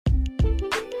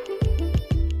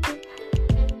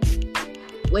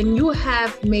when you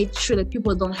have made sure that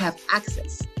people don't have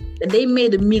access, that they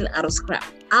made a meal out of scrap,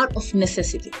 out of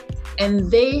necessity,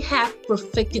 and they have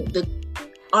perfected the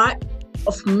art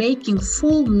of making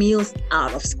full meals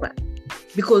out of scrap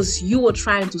because you were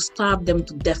trying to starve them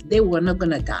to death. They were not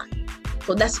going to die.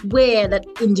 So that's where that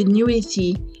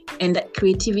ingenuity and that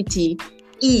creativity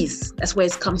is. That's where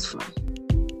it comes from.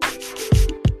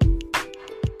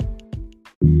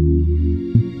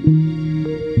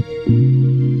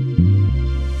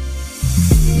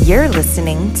 You're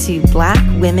listening to Black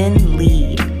Women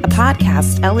Lead, a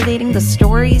podcast elevating the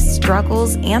stories,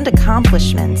 struggles, and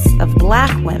accomplishments of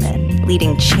Black women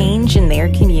leading change in their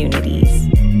communities.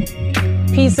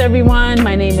 Peace, everyone.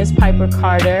 My name is Piper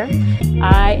Carter.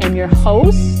 I am your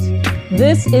host.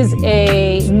 This is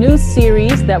a new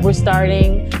series that we're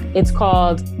starting. It's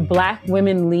called Black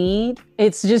Women Lead.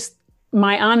 It's just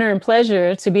my honor and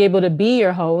pleasure to be able to be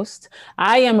your host.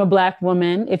 I am a Black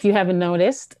woman, if you haven't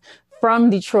noticed, from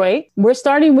Detroit. We're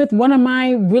starting with one of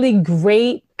my really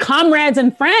great comrades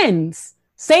and friends,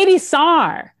 Sadie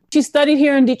Sarr. She studied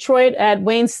here in Detroit at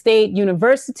Wayne State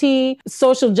University,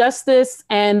 social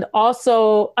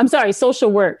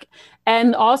work,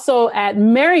 and also at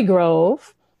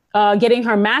Marygrove, getting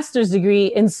her master's degree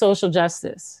in social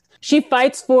justice. She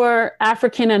fights for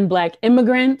African and Black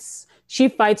immigrants. She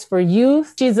fights for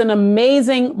youth. She's an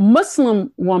amazing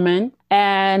Muslim woman.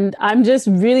 And I'm just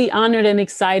really honored and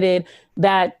excited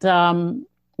that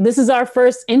this is our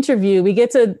first interview. We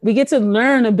get to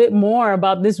learn a bit more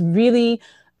about this really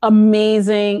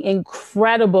amazing,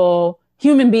 incredible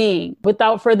human being.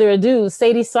 Without further ado,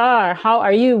 Sadie Sarr, how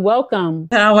are you? Welcome.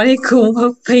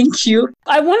 Assalamualaikum. Thank you.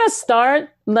 I want to start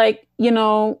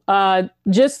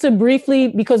just to briefly,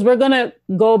 because we're going to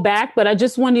go back, but I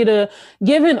just want you to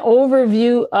give an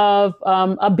overview of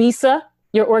ABISA,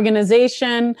 your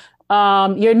organization,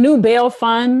 your new bail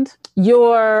fund,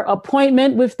 your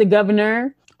appointment with the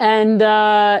governor, and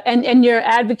your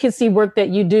advocacy work that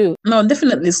you do. No,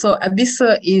 definitely. So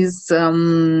ABISA is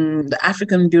the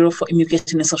African Bureau for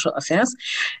Immigration and Social Affairs.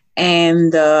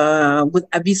 And with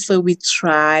ABISA, we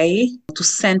try to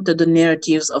center the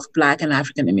narratives of Black and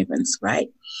African immigrants, right?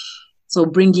 So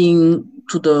bringing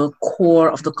to the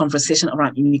core of the conversation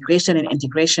around immigration and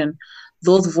integration,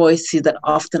 those voices that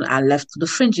often are left to the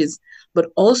fringes,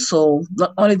 but also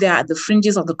not only they are at the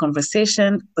fringes of the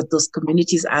conversation, but those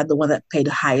communities are the ones that pay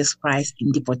the highest price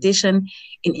in deportation,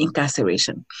 in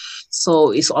incarceration.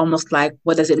 So it's almost like,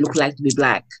 what does it look like to be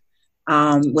Black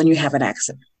when you have an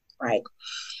accent, right?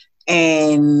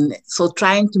 And so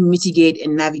trying to mitigate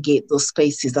and navigate those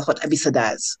spaces, that's what ABISA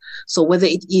does. So whether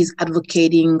it is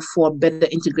advocating for better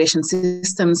integration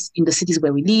systems in the cities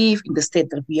where we live, in the state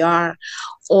that we are,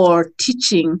 or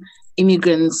teaching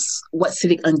immigrants what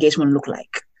civic engagement look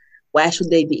like. Why should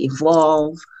they be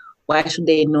involved? Why should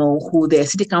they know who their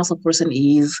city council person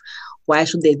is? Why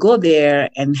should they go there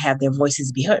and have their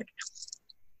voices be heard?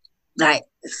 Like,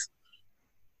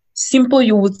 simple,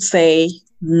 you would say,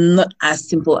 not as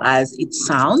simple as it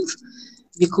sounds,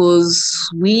 because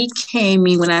we came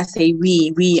in, when I say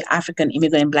we African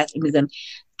immigrant, Black immigrant,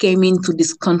 came into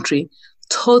this country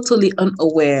totally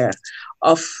unaware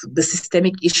of the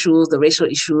systemic issues, the racial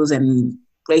issues and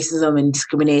racism and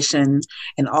discrimination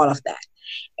and all of that.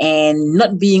 And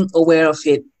not being aware of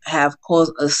it have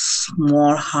caused us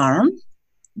more harm,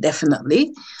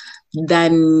 definitely,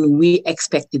 than we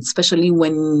expected, especially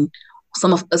when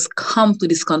some of us come to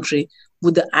this country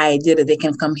with the idea that they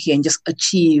can come here and just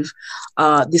achieve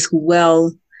this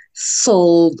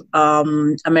well-sold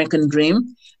American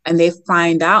dream. And they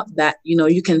find out that,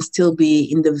 you can still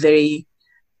be in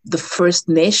the First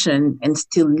Nation and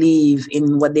still live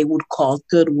in what they would call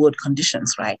third world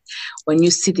conditions, right? When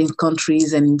you sit in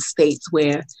countries and states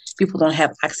where people don't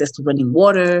have access to running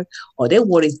water, or their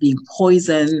water is being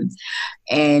poisoned,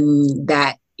 and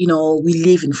that, we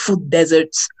live in food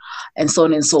deserts and so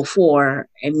on and so forth.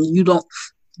 And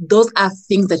those are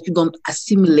things that you don't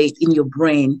assimilate in your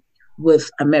brain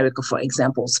with America, for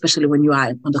example, especially when you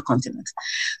are on the continent.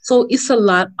 So it's a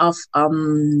lot of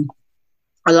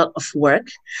work,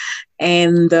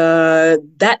 and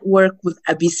that work with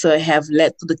ABISA have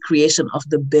led to the creation of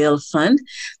the Bail Fund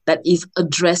that is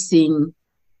addressing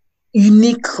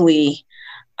uniquely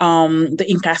the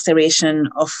incarceration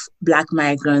of Black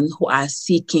migrants who are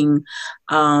seeking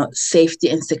safety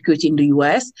and security in the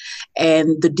U.S.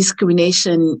 and the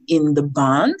discrimination in the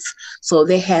bonds. So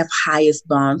they have highest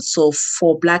bonds. So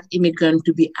for Black immigrants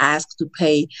to be asked to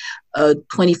pay a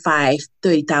 $25,000,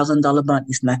 $30,000 bond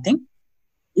is nothing.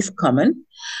 It's common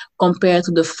compared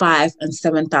to the $5,000 and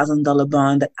 $7,000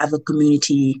 bond that other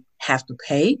community have to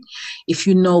pay. If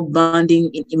you know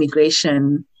bonding in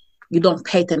immigration You don't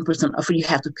pay 10% of it, you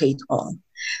have to pay it all.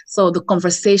 So the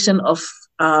conversation of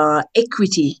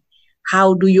equity,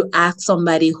 how do you ask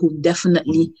somebody who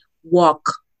definitely walk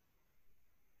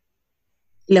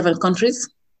 11 countries?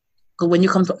 Because when you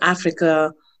come to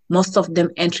Africa, most of them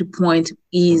entry point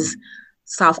is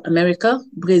South America,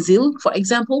 Brazil, for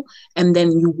example, and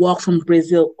then you walk from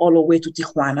Brazil all the way to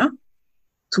Tijuana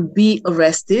to be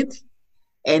arrested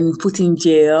and put in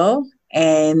jail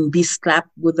and be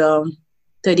slapped with a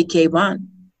 30K bond.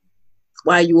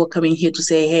 While you were coming here to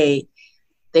say, hey,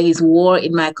 there is war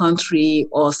in my country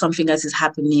or something else is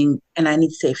happening and I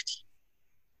need safety,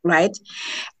 right?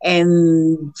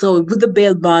 And so with the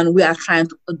bail bond, we are trying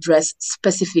to address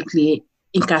specifically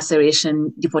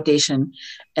incarceration, deportation,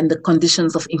 and the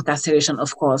conditions of incarceration.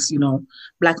 Of course,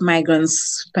 Black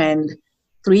migrants spend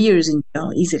 3 years in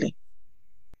jail easily.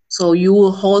 So you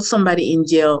will hold somebody in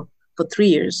jail for 3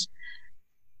 years.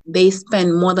 They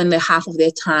spend more than the half of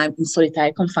their time in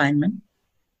solitary confinement,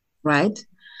 right?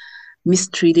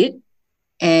 Mistreated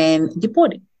and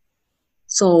deported.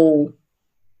 So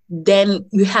then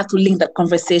you have to link that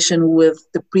conversation with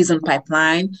the prison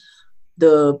pipeline,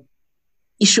 the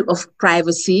issue of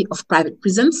privacy of private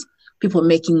prisons, people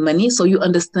making money. So you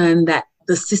understand that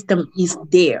the system is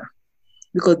there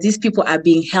because these people are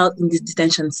being held in this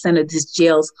detention center, these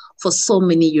jails for so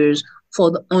many years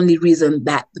for the only reason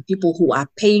that the people who are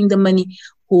paying the money,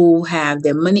 who have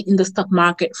their money in the stock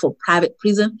market for private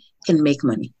prison can make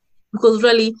money. Because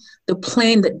really the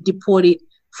plane that deported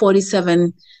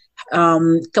 47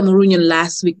 Cameroonian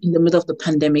last week in the middle of the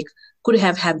pandemic could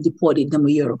have deported them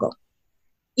a year ago,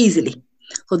 easily.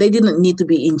 So they didn't need to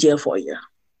be in jail for a year.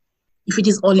 If it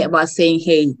is only about saying,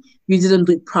 hey, you didn't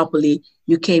do it properly,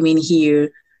 you came in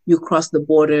here, you crossed the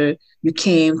border, you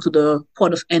came to the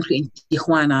port of entry in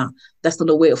Tijuana, that's not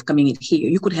the way of coming in here.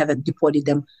 You could have deported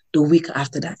them the week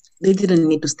after that. They didn't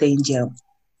need to stay in jail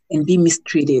and be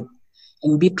mistreated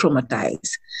and be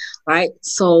traumatized, right?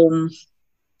 So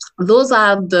those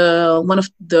are one of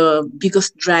the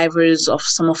biggest drivers of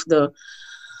some of the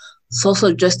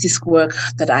social justice work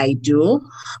that I do.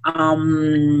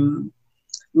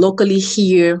 Locally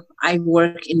here, I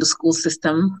work in the school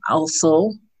system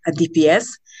also at DPS.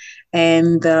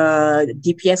 And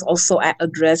DPS also I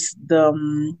address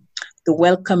the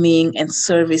welcoming and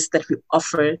service that we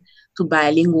offer to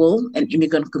bilingual and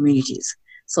immigrant communities.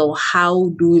 So how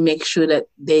do we make sure that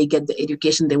they get the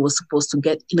education they were supposed to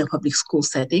get in a public school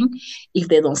setting? If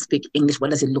they don't speak English, what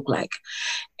does it look like?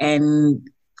 And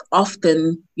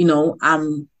often,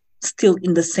 I'm still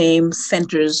in the same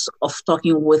centers of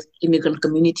talking with immigrant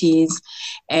communities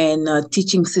and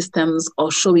teaching systems or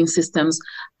showing systems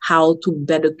how to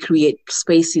better create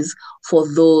spaces for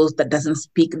those that doesn't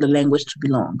speak the language to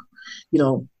belong.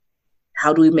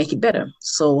 How do we make it better?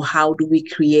 So how do we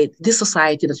create this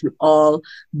society that we all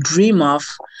dream of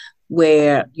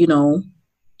where, you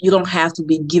don't have to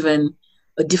be given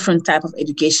a different type of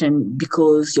education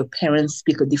because your parents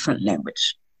speak a different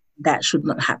language. That should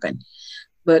not happen.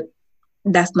 But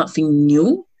that's nothing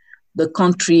new. The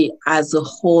country as a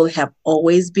whole have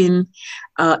always been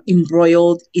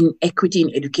embroiled in equity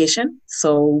in education.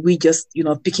 So we just,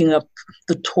 picking up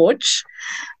the torch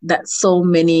that so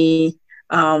many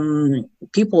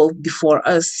people before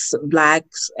us,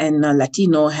 Blacks and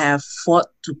Latino, have fought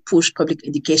to push public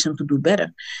education to do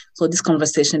better. So this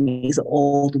conversation is an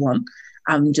old one.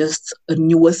 I'm just a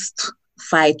newest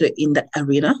fighter in that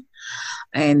arena,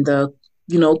 and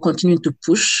continue to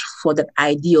push for the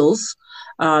ideals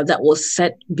that was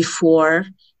set before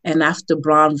and after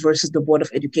Brown versus the Board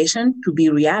of Education to be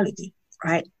reality,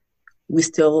 right? We're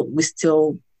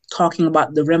still talking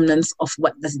about the remnants of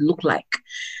what does it look like.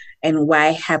 And why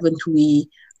haven't we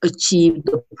achieved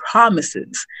the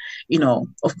promises,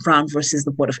 of Brown versus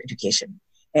the Board of Education?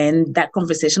 And that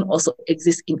conversation also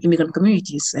exists in immigrant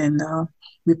communities, and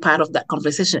we're part of that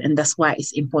conversation. And that's why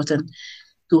it's important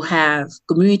to have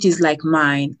communities like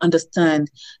mine understand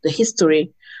the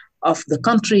history of the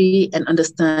country and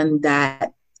understand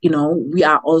that, we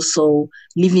are also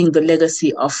living the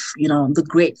legacy of, the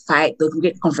great fight, the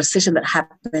great conversation that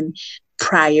happened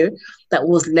prior that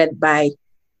was led by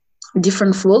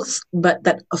different folks, but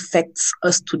that affects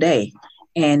us today.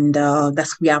 And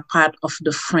we are part of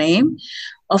the frame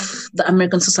of the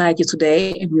American society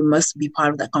today, and we must be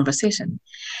part of that conversation.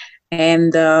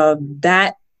 And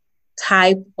that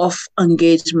type of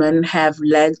engagement have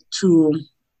led to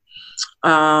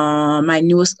my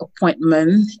newest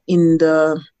appointment in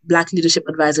the Black Leadership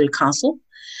Advisory Council,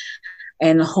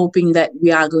 and hoping that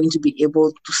we are going to be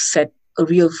able to set a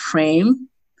real frame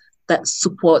that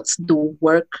supports the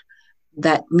work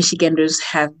that Michiganders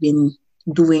have been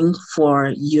doing for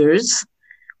years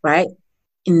right?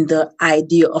 In the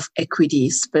idea of equity,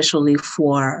 especially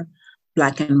for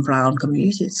Black and Brown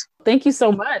communities. Thank you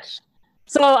so much.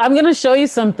 So I'm going to show you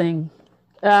something.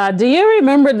 Do you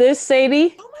remember this,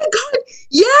 Sadie? Oh my God,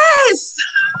 yes!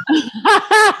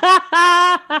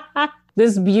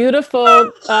 This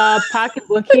beautiful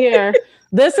pocketbook here.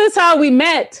 This is how we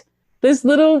met. This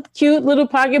little cute little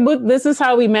pocketbook. This is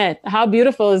how we met. How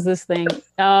beautiful is this thing?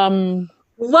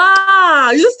 Wow,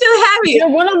 you still have it. You're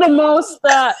one of the most.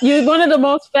 You're one of the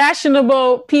most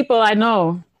fashionable people I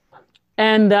know.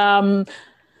 And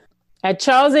at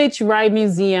Charles H. Wright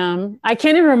Museum, I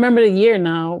can't even remember the year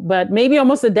now, but maybe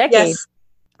almost a decade. Yes.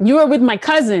 You were with my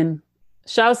cousin.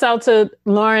 Shouts out to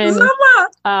Lauren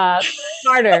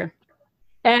Carter.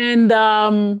 And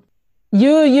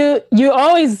you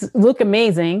always look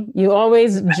amazing. You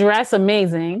always dress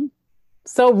amazing.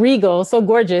 So regal, so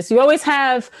gorgeous. You always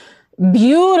have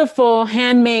beautiful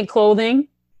handmade clothing,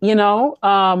 you know,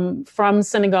 from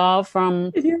Senegal,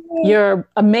 from your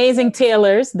amazing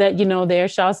tailors that you know there.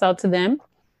 Shouts out to them.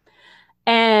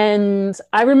 And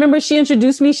I remember she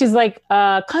introduced me. She's like,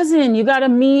 cousin, you got to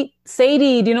meet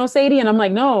Sadie. Do you know Sadie? And I'm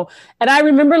like, no. And I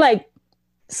remember like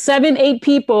 7, 8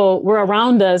 people were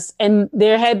around us and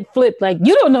their head flipped like,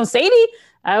 you don't know Sadie?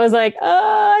 I was like,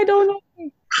 I don't know.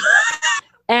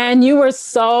 And you were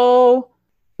so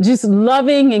just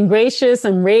loving and gracious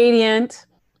and radiant.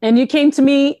 And you came to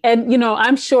me and, you know,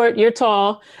 I'm short, you're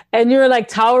tall, and you're like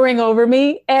towering over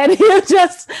me. And you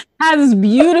just had this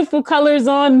beautiful colors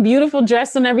on, beautiful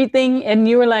dress and everything. And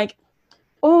you were like,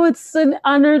 oh, it's an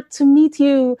honor to meet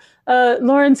you,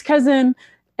 Lauren's cousin.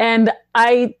 And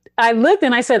I looked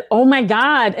and I said, oh my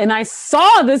God. And I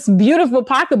saw this beautiful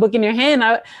pocketbook in your hand.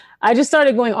 I just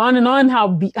started going on and on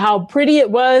how pretty it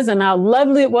was and how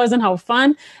lovely it was and how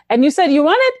fun. And you said, you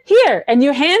want it? Here. And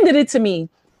you handed it to me.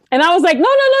 And I was like,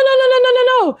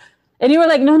 no. And you were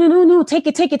like, no, take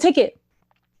it.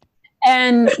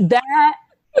 And that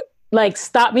like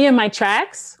stopped me in my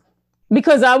tracks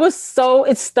because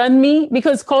it stunned me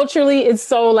because culturally it's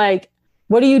so like,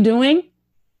 what are you doing?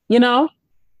 You know?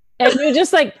 And you're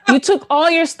just like, you took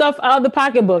all your stuff out of the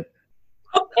pocketbook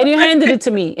and you handed it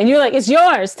to me and you're like, it's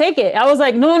yours, take it. I was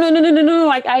like, no,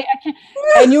 I can't.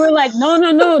 And you were like,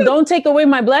 no, don't take away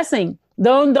my blessing.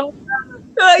 Don't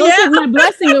take my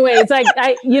blessing away. It's like,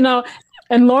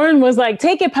 and Lauren was like,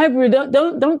 take it, Piper.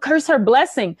 Don't curse her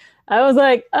blessing. I was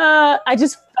like, I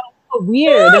just felt so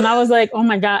weird. And I was like, oh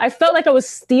my God, I felt like I was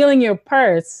stealing your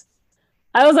purse.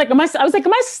 I was like, am I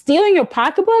stealing your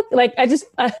pocketbook? Like,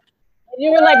 you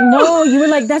were like, no, you were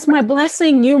like, that's my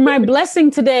blessing. You're my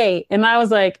blessing today. And I was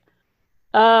like,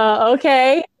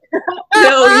 okay.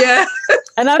 Oh yeah.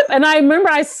 And I remember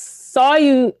I saw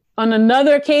you on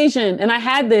another occasion and I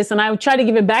had this and I would try to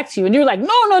give it back to you. And you were like,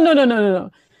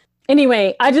 no.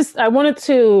 Anyway, I wanted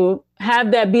to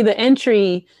have that be the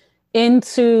entry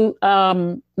into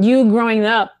you growing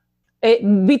up.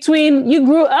 You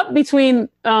grew up between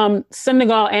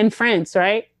Senegal and France,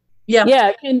 right? Yeah.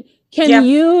 Yeah. Can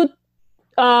you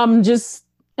just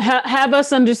have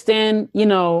us understand, you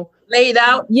know, lay it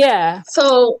out? Yeah.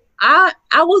 So I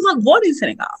was not born in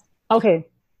Senegal. Okay.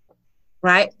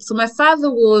 Right. So my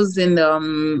father was in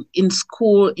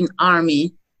school in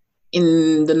army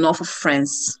in the north of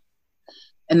France,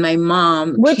 and my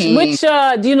mom. Which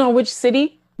do you know which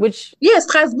city? Which? Yes,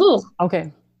 Strasbourg.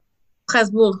 Okay.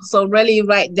 Strasbourg. So really,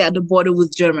 right there at the border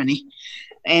with Germany.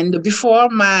 And before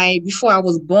I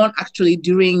was born, actually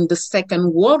during the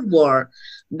Second World War,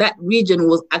 that region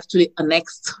was actually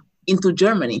annexed into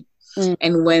Germany. Mm.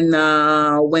 And when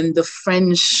the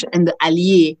French and the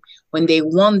Alliés, when they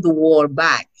won the war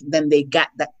back, then they got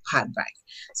that part back.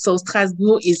 So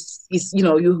Strasbourg is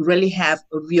you really have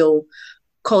a real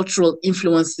cultural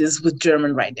influences with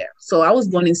German right there. So I was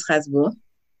born in Strasbourg.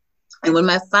 And when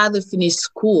my father finished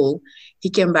school, he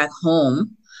came back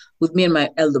home with me and my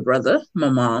elder brother, my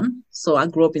mom. So I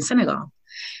grew up in Senegal.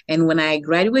 And when I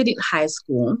graduated high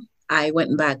school, I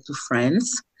went back to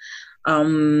France,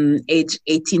 age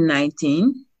 18,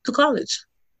 19, to college.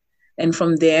 And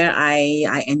from there,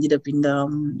 I ended up in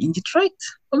Detroit,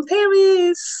 from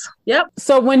Paris. Yep.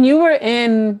 So when you were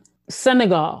in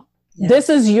Senegal, This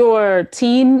is your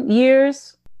teen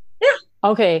years? Yeah.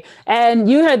 Okay. And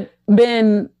you had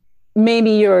been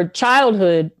maybe your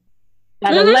childhood,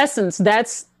 adolescence.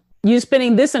 That's you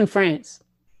spending this in France.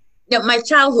 Yeah, my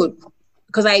childhood,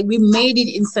 because we made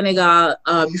it in Senegal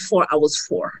before I was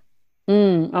 4.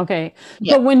 Okay.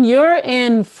 Yeah. So when you're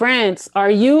in France,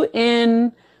 are you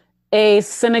in a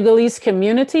Senegalese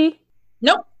community?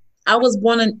 Nope. I was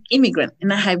born an immigrant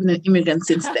and I have been an immigrant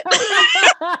since then.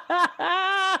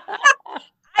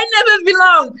 I never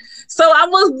belong. So I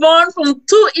was born from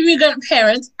two immigrant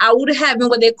parents. I would have been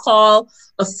what they call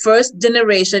a first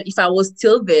generation if I was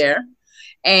still there.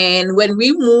 And when we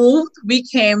moved, we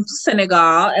came to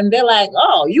Senegal, and they're like,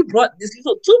 "Oh, you brought this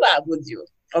little tuba with you,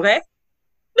 okay?"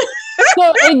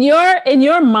 So in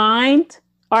your mind,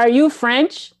 are you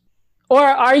French, or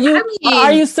are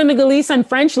you Senegalese and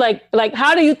French? Like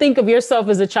how do you think of yourself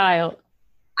as a child?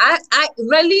 I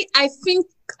think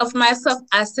of myself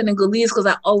as Senegalese because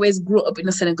I always grew up in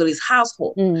a Senegalese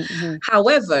household. Mm-hmm.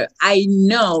 However, I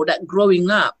know that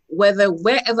growing up,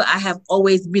 wherever I have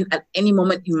always been at any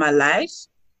moment in my life,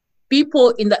 people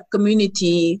in that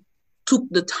community took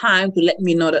the time to let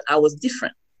me know that I was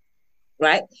different,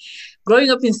 right? Growing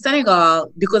up in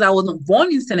Senegal, because I wasn't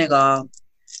born in Senegal,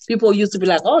 people used to be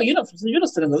like, "Oh, you're not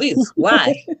Senegalese.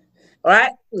 Why?"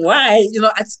 Right? Why?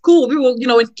 At school, people,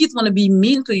 when kids want to be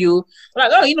mean to you,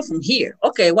 like, "Oh, you're not from here."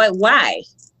 Okay, why? Why?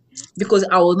 Because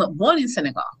I was not born in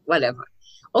Senegal, whatever.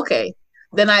 Okay.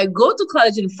 Then I go to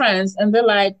college in France, and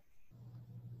they're like,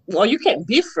 "Well, you can't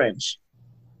be French."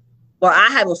 Well, I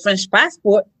have a French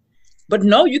passport, but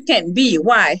no, you can't be.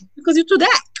 Why? Because you're too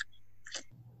dark.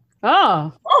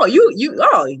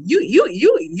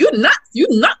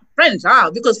 You're not French,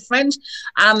 because French,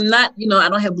 I'm not, I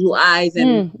don't have blue eyes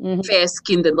and fair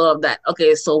skinned and all of that.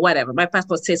 Okay, so whatever. My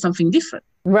passport says something different.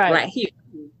 Right here.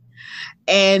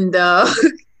 And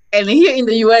and here in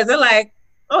the US, they're like,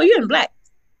 "Oh, you're in black."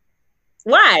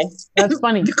 Why? That's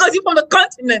funny. Because you're from the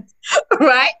continent,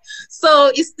 right?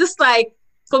 So it's just like,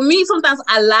 for me, sometimes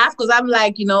I laugh because I'm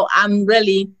like, I'm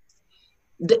really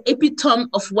the epitome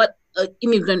of what an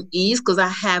immigrant is, because I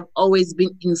have always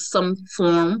been in some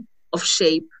form of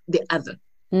shape the other,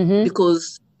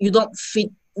 because you don't fit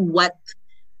what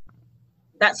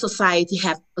that society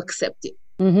have accepted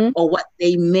or what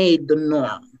they made the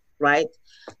norm, right?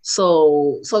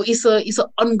 So it's an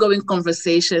ongoing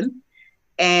conversation.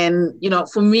 And,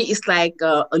 for me, it's like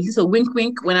a little wink,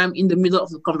 wink when I'm in the middle of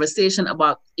the conversation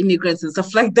about immigrants and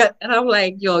stuff like that. And I'm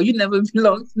like, "Yo, you never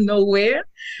belong to nowhere."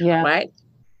 Yeah. Right.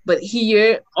 But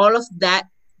here, all of that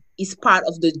is part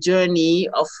of the journey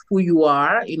of who you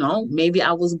are. Maybe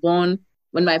I was born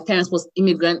when my parents was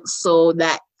immigrants, so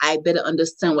that I better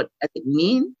understand what it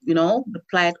means, the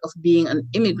plight of being an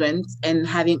immigrant and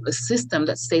having a system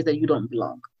that says that you don't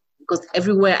belong. Because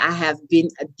everywhere I have been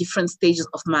at different stages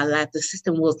of my life, the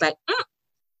system was like,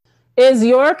 Is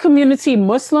your community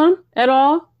Muslim at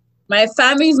all? My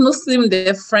family is Muslim,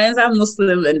 their friends are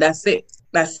Muslim, and that's it.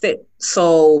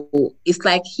 So it's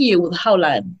like here with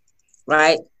Howland,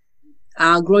 right?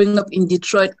 Growing up in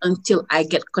Detroit until I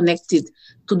get connected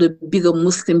to the bigger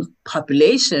Muslim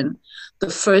population, the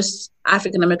first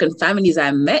African-American families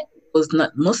I met was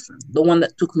not Muslim. The one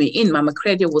that took me in, Mama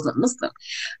Credia, wasn't Muslim.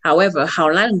 However,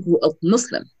 Howland grew up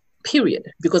Muslim, period.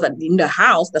 Because in the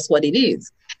house, that's what it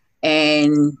is.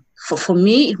 And for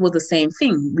me, it was the same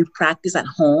thing. We practice at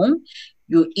home.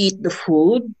 You eat the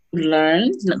food, you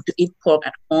learn not to eat pork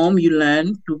at home. You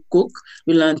learn to cook.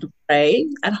 You learn to pray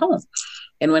at home.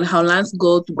 And when Howlands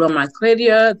go to Grandma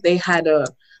Credia, they had a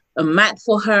mat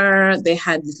for her. They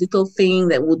had this little thing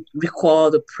that would recall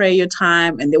the prayer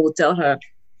time, and they would tell her,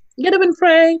 "Get up and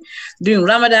pray." During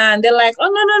Ramadan, they're like, "Oh,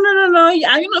 no,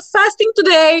 you're not fasting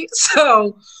today."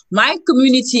 So my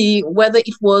community, whether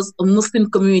it was a Muslim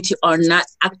community or not,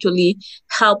 actually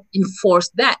helped enforce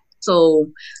that, so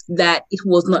that it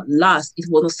was not lost. It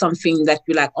wasn't something that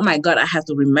you're like, "Oh my God, I have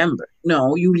to remember."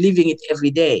 No, you're living it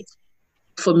every day.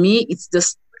 For me, it's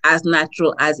just as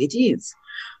natural as it is.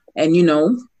 And,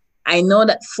 I know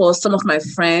that for some of my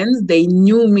friends, they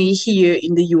knew me here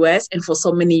in the US, and for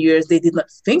so many years, they did not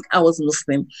think I was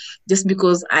Muslim just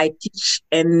because I teach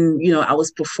and, I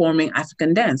was performing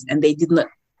African dance, and they did not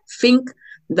think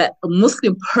that a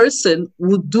Muslim person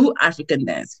would do African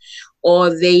dance, or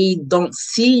they don't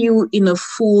see you in a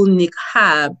full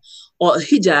niqab or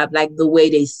hijab like the way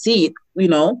they see it,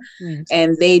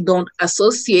 and they don't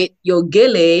associate your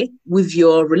gele with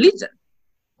your religion.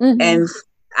 And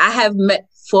I have met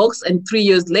folks, and 3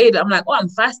 years later, I'm like, "Oh, I'm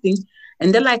fasting."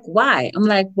 And they're like, "Why?" I'm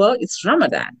like, "Well, it's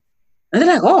Ramadan." And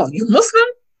they're like, "Oh, you Muslim?"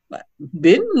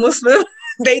 Been Muslim.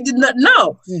 They did not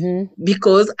know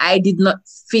because I did not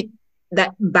fit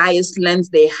that biased lens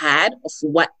they had of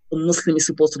what a Muslim is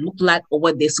supposed to look like or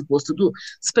what they're supposed to do,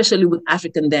 especially with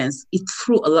African dance. It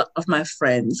threw a lot of my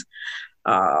friends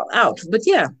out. But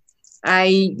yeah,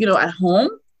 at home,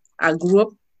 I grew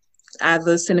up as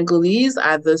a Senegalese,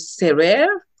 as a Serer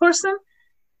person,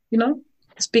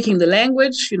 speaking the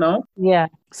language, Yeah.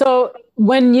 So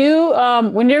when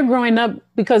you're growing up,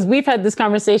 because we've had this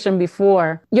conversation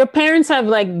before, your parents have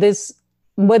like this,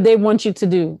 what they want you to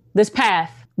do, this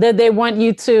path. that they want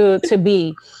you to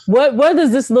be? What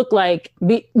does this look like?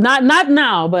 Not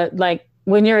now, but like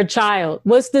when you're a child,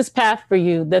 what's this path for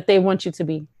you that they want you to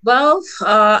be? Well,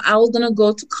 I was going to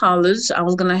go to college. I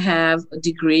was going to have a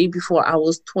degree before I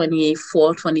was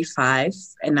 24, 25,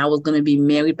 and I was going to be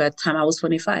married by the time I was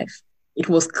 25. It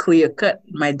was clear cut.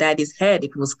 In my daddy's head,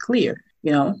 it was clear,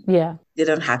 Yeah. It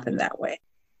didn't happen that way.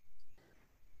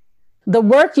 The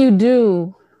work you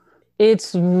do,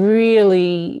 it's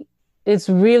really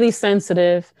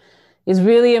sensitive. It's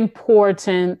really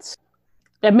important.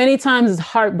 And many times it's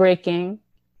heartbreaking.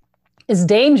 It's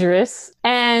dangerous.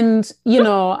 And,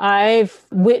 I've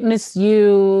witnessed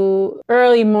you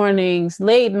early mornings,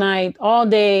 late night, all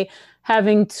day,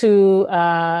 having to,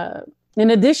 in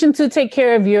addition to take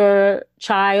care of your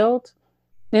child,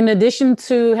 in addition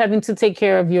to having to take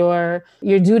care of your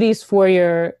duties for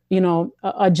your,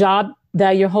 a job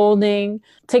that you're holding,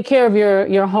 take care of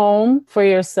your home for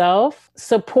yourself,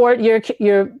 support your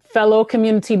fellow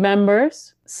community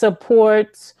members,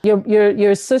 support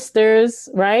your sisters,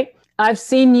 right? I've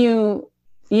seen you,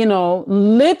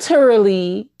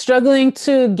 literally struggling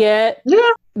to get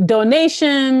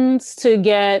donations, to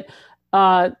get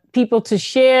people to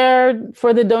share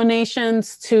for the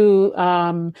donations, to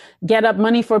get up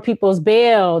money for people's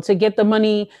bail, to get the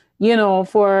money,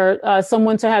 for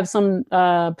someone to have some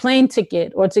plane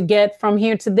ticket, or to get from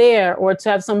here to there, or to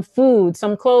have some food,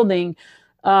 some clothing,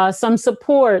 some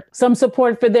support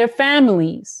for their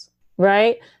families,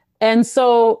 right? And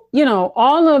so,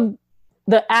 all of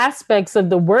the aspects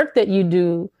of the work that you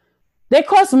do, they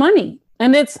cost money,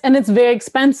 and it's very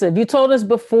expensive. You told us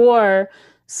before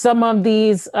some of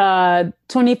these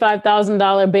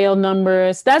 $25,000 bail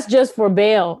numbers. That's just for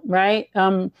bail, right?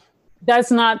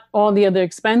 That's not all the other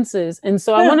expenses. And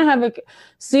so I want to have a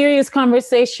serious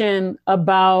conversation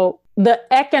about the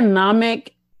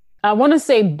economic, I want to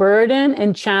say, burden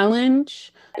and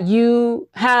challenge you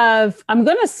have, I'm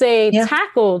going to say,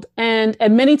 tackled and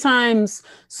many times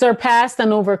surpassed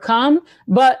and overcome,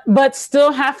 but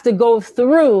still have to go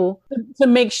through to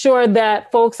make sure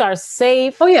that folks are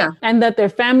safe. And that their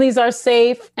families are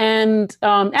safe, and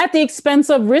at the expense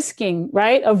of risking,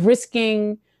 right? Of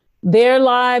risking their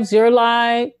lives, your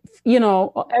life,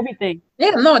 everything.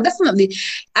 Yeah, no, definitely.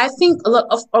 I think a lot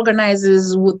of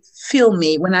organizers would feel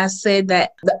me when I say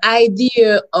that the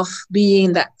idea of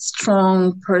being that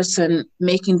strong person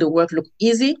making the work look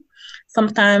easy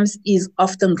sometimes is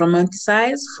often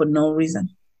romanticized for no reason,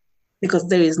 because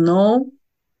there is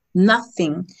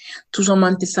nothing to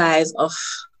romanticize of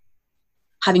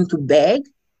having to beg.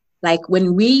 Like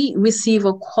when we receive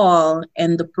a call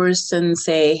and the person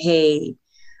say, hey,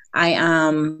 I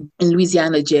am in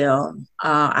Louisiana jail.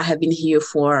 I have been here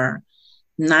for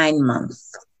 9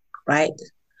 months, right?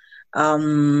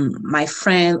 My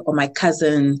friend or my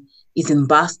cousin is in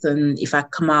Boston. If I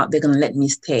come out, they're going to let me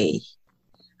stay.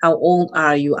 How old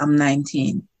are you? I'm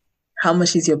 19. How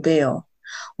much is your bail?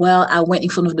 Well, I went in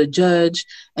front of the judge,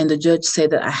 and the judge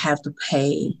said that I have to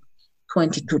pay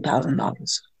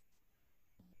 $22,000.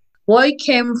 Boy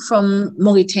came from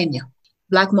Mauritania.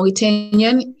 Black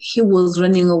Mauritanian, he was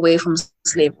running away from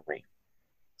slavery.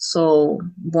 So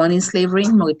born in slavery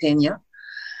in Mauritania,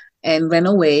 and ran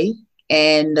away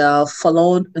and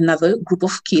followed another group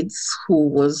of kids who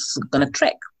was going to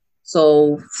trek.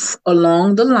 So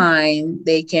along the line,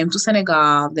 they came to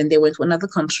Senegal, then they went to another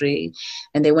country,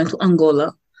 and they went to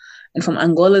Angola. And from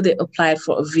Angola, they applied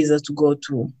for a visa to go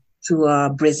to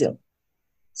Brazil.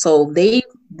 So they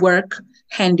work,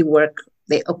 handiwork.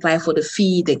 They apply for the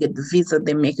fee, they get the visa,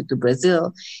 they make it to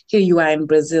Brazil. Here you are in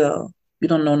Brazil, you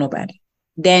don't know nobody.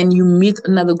 Then you meet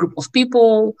another group of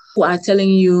people who are telling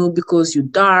you because you're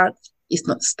dark, it's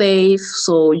not safe,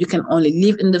 so you can only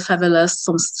live in the favelas.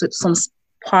 Some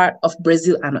part of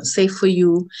Brazil are not safe for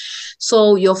you.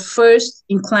 So your first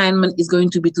inclination is going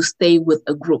to be to stay with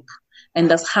a group.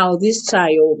 And that's how this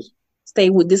child stayed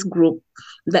with this group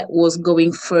that was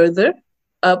going further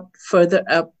up,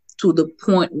 to the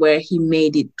point where he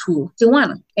made it to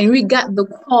Tijuana. And we got the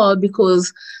call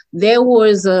because there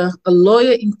was a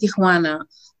lawyer in Tijuana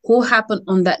who happened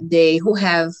on that day, who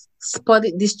have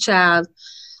spotted this child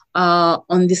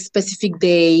on this specific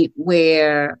day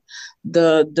where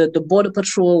the border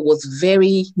patrol was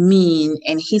very mean,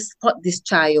 and he spot this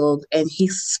child and he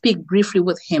speak briefly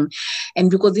with him. And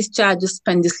because this child just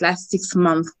spent this last 6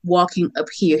 months walking up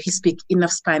here, he speak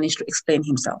enough Spanish to explain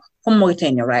himself, from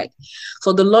Mauritania, right?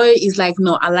 So the lawyer is like,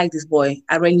 no, I like this boy.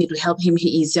 I really need to help him.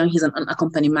 He is young. He's an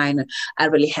unaccompanied minor. I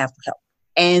really have to help.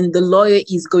 And the lawyer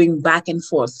is going back and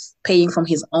forth, paying from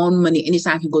his own money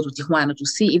anytime he goes to Tijuana to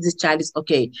see if this child is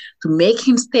okay, to make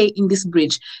him stay in this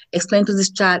bridge, explain to this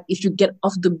child, if you get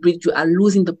off the bridge, you are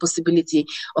losing the possibility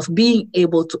of being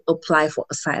able to apply for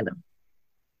asylum.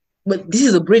 But this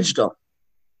is a bridge, though.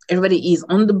 Everybody is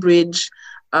on the bridge,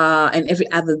 and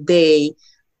every other day,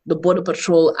 the Border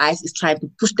Patrol, ICE, is trying to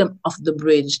push them off the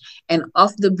bridge. And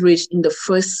off the bridge, in the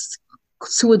first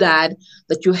ciudad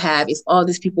that you have, is all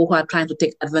these people who are trying to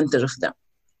take advantage of them.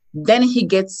 Then he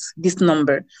gets this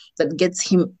number that gets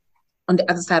him on the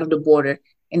other side of the border,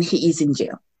 and he is in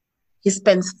jail. He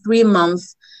spends 3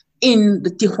 months in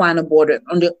the Tijuana border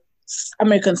on the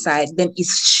American side, then is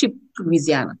shipped to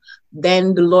Louisiana.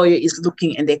 Then the lawyer is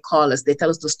looking, and they call us. They tell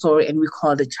us the story, and we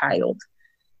call the child.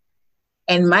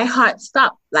 And my heart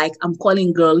stopped. Like, I'm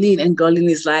calling Gerline, and Gerline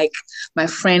is like my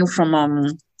friend from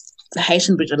the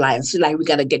Haitian Bridge Alliance. She's like, we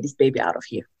got to get this baby out of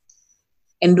here.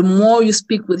 And the more you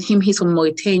speak with him, he's from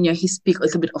Mauritania, he speaks a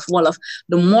little bit of Wolof.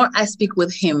 The more I speak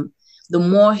with him, the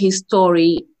more his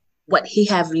story, what he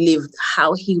have lived,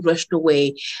 how he rushed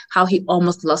away, how he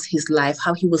almost lost his life,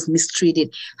 how he was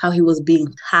mistreated, how he was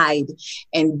being tied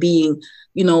and being,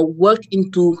 worked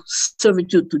into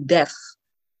servitude to death.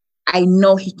 I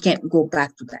know he can't go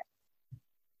back to that.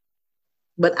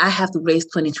 But I have to raise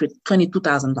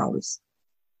 $22,000.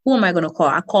 Who am I going to call?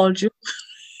 I called you.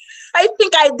 I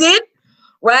think I did,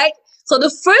 right? So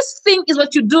the first thing is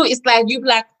what you do is like, you're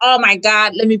like, oh my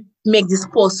God, let me make this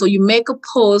post. So you make a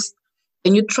post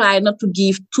and you try not to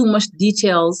give too much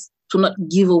details, to not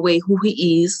give away who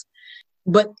he is,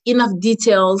 but enough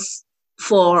details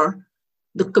for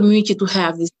the community to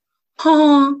have this,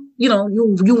 you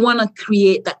want to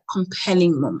create that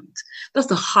compelling moment. That's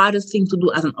the hardest thing to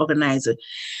do as an organizer,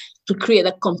 to create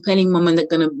that compelling moment that's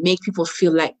going to make people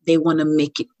feel like they want to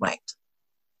make it right.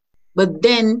 But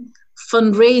then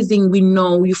fundraising, we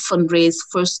know you fundraise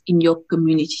first in your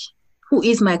community. Who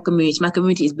is my community? My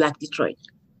community is Black Detroit.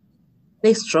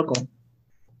 They struggle.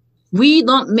 We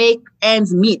don't make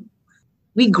ends meet.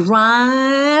 We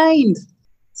grind.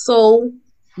 So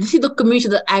this is the community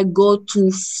that I go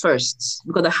to first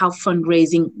because of how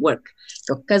fundraising works.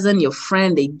 Your cousin, your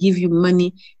friend, they give you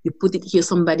money. You put it here,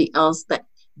 somebody else that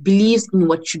believes in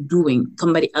what you're doing.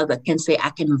 Somebody else that can say,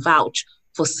 I can vouch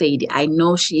for Sadie. I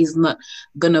know she is not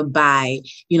going to buy,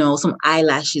 some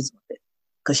eyelashes with it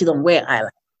because she don't wear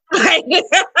eyelashes.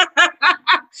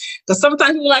 Because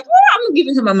sometimes people are like, I'm not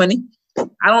giving her my money.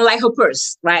 I don't like her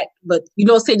purse, right? But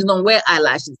Sadie don't wear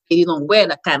eyelashes. Sadie don't wear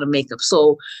that kind of makeup.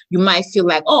 So you might feel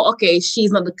like, okay,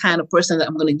 she's not the kind of person that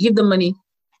I'm going to give the money.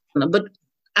 But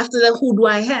after that, who do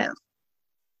I have?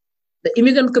 The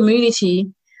immigrant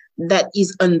community that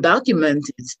is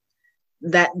undocumented,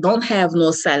 that don't have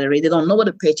no salary. They don't know what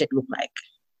a paycheck look like.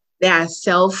 They are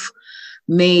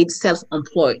self-made,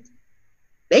 self-employed.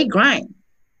 They grind.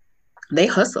 They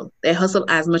hustle. They hustle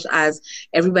as much as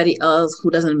everybody else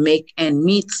who doesn't make ends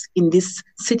meet in this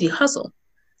city hustle.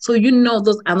 So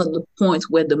those are not the points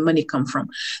where the money comes from.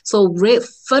 So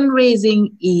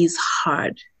fundraising is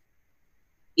hard.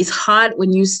 It's hard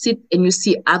when you sit and you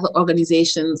see other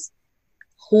organizations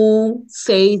who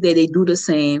say that they do the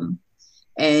same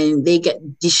and they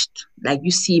get dished. Like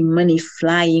you see money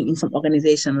flying in some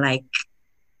organization like,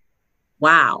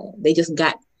 wow, they just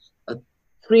got a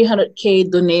 $300K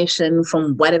donation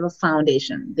from whatever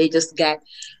foundation. They just got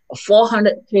a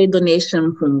 $400K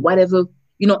donation from whatever,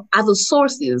 other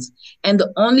sources. And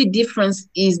the only difference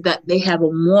is that they have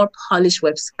a more polished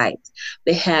website.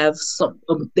 They have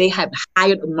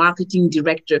hired a marketing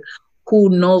director who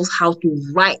knows how to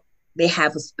write. They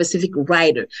have a specific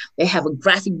writer. They have a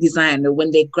graphic designer.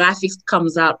 When their graphics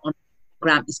comes out on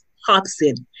Instagram, it pops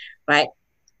in, right?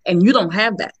 And you don't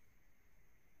have that.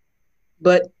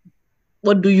 But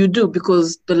what do you do?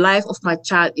 Because the life of my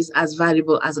child is as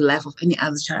valuable as the life of any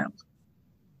other child.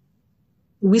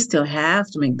 We still have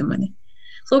to make the money.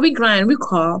 So we grind, we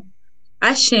call.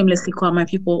 I shamelessly call my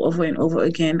people over and over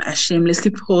again. I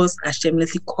shamelessly post. I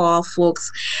shamelessly call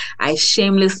folks. I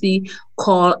shamelessly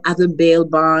call other bail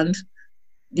bond,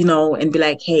 and be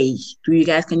like, hey, can you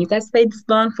guys pay this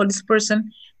bond for this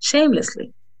person?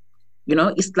 Shamelessly.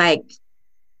 It's like,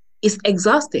 it's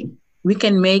exhausting. We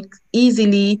can make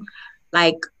easily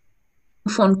like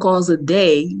phone calls a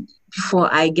day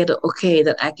before I get an okay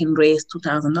that I can raise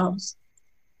 $2,000.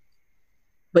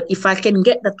 But if I can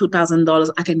get that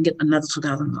 $2,000, I can get another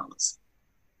 $2,000.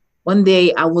 One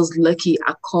day I was lucky.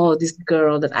 I called this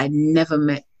girl that I never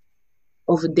met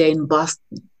over there in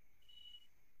Boston.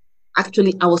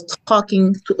 Actually, I was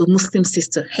talking to a Muslim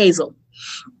sister, Hazel.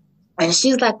 And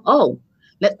she's like,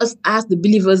 let us ask the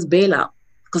Believers bailout.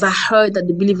 Because I heard that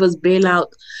the Believers Bailout,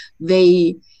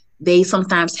 they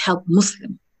sometimes help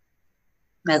Muslim.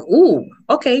 Like, oh,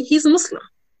 okay, he's Muslim.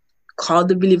 Call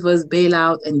the Believers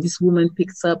Bailout, and this woman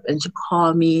picks up and she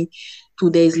called me 2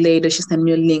 days later. She sent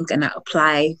me a link and I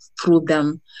apply through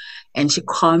them. And she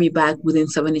called me back within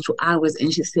 72 hours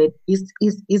and she said, is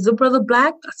the brother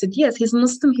Black? I said, yes, he's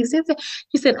Muslim. He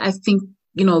said, I think,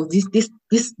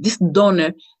 this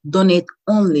donor donate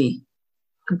only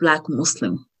to Black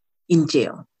Muslim in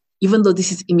jail. Even though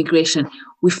this is immigration,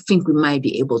 we think we might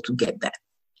be able to get that.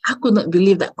 I could not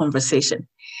believe that conversation.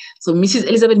 So Mrs.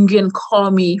 Elizabeth Nguyen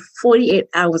called me 48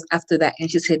 hours after that and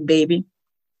she said, baby,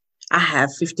 I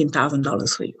have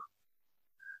 $15,000 for you.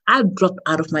 I dropped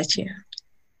out of my chair.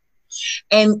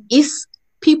 And it's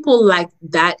people like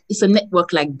that, it's a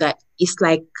network like that. It's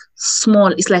like small,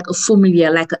 it's like a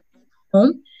familiar, like a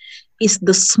home. It's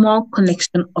the small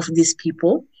connection of these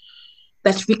people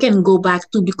that we can go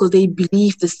back to because they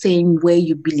believe the same way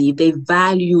you believe. They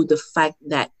value the fact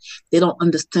that they don't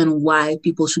understand why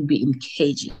people should be in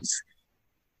cages.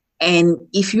 And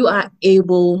if you are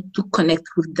able to connect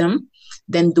with them,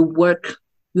 then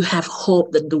you have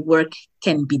hope that the work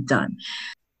can be done.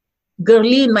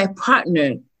 Gerline, my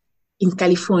partner in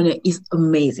California, is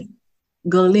amazing.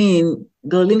 Gerline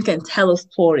can tell a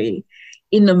story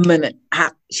in a minute.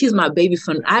 She's my baby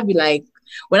friend. I'd be like,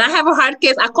 when I have a hard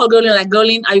case, I call Gerline like,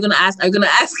 Gerline, are you going to ask? Are you going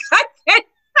to ask?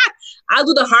 I'll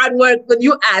do the hard work when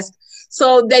you ask.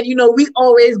 So that, we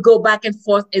always go back and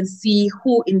forth and see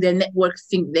who in their network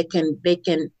think they can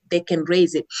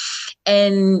raise it.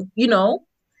 And,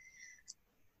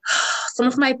 some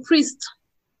of my priests,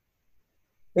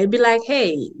 they'd be like,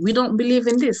 hey, we don't believe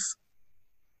in this.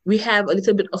 We have a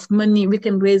little bit of money. We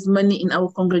can raise money in our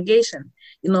congregation.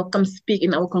 Come speak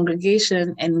in our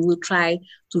congregation and we'll try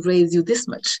to raise you this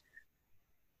much.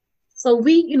 So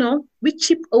we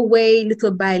chip away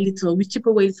little by little.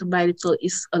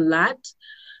 It's a lot.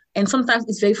 And sometimes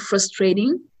it's very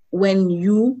frustrating when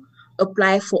you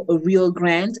apply for a real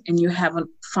grant and you have a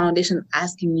foundation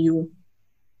asking you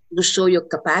to show your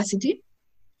capacity.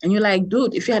 And you're like,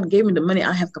 dude, if you had given me the money,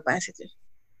 I have capacity.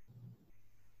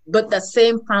 But that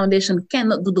same foundation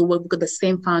cannot do the work because the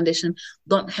same foundation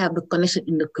don't have the connection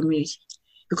in the community.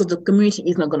 Because the community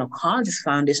is not going to call this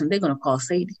foundation. They're going to call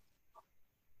Sadie.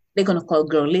 They're going to call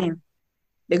Gerline.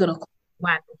 They're going to call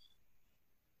Watt.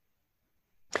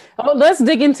 Oh, let's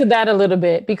dig into that a little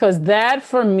bit, because that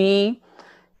for me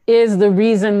is the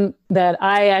reason that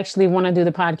I actually want to do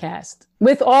the podcast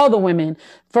with all the women.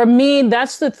 For me,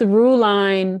 that's the through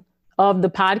line of the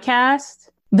podcast.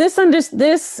 This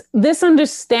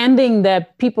understanding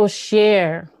that people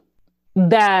share,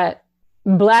 that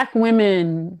Black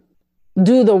women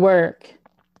do the work.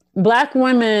 Black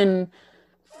women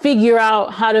figure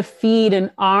out how to feed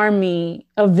an army,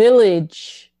 a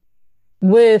village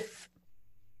with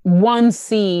one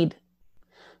seed.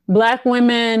 Black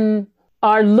women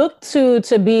are looked to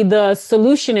be the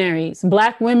solutionaries.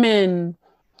 Black women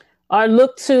are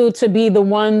looked to be the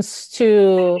ones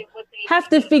to have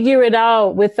to figure it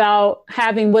out without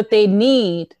having what they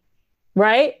need,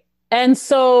 right? And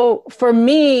so for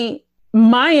me,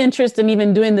 my interest in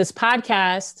even doing this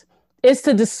podcast is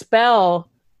to dispel,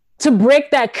 to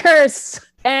break that curse,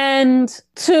 and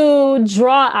to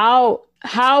draw out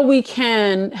how we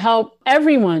can help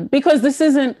everyone, because this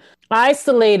isn't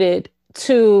isolated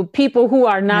to people who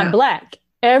are not Black.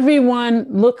 Everyone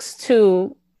looks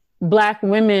to Black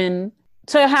women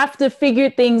to have to figure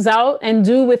things out and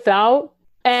do without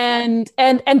and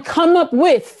come up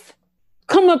with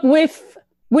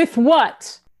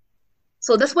what?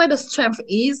 So that's why the strength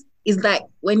is that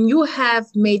when you have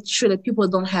made sure that people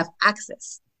don't have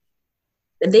access,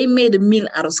 that they made a meal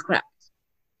out of scrap,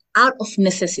 out of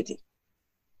necessity,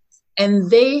 and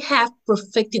they have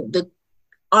perfected the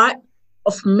art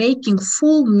of making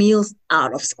full meals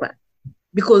out of scrap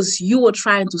because you were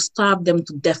trying to starve them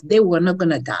to death. They were not going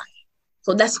to die.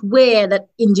 So that's where that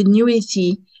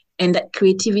ingenuity and that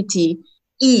creativity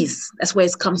is. That's where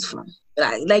it comes from.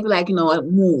 Like a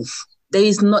move. There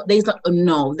is not a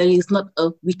no. There is not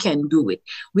a we can do it.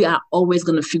 We are always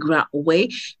going to figure out a way,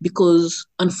 because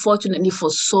unfortunately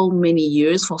for so many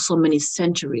years, for so many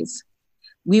centuries,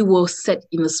 we were set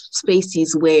in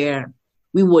spaces where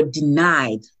we were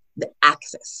denied the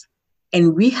access,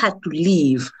 and we had to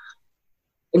leave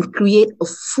and create a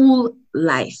full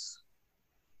life.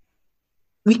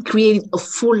 We created a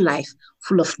full life,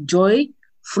 full of joy,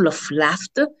 full of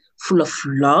laughter, full of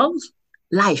love.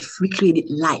 Life, we created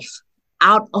life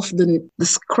out of the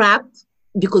scrap,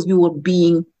 because we were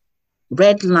being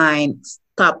redlined,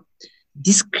 stopped,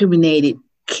 discriminated,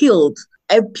 killed.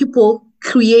 And people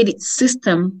created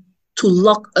system to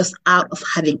lock us out of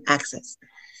having access.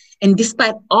 And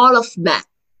despite all of that,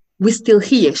 we're still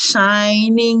here,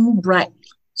 shining brightly.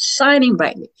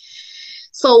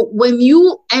 So when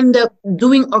you end up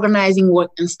doing organizing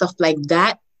work and stuff like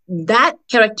that, that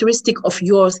characteristic of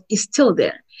yours is still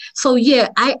there. So yeah,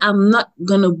 I am not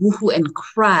going to boohoo and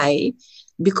cry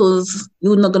because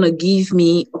you're not going to give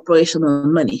me operational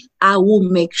money. I will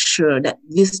make sure that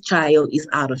this child is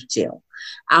out of jail.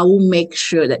 I will make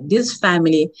sure that this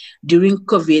family during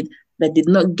COVID that did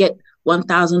not get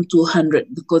 1,200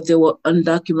 because they were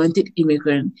undocumented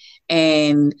immigrant,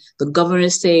 and the governor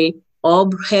say all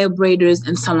hair braiders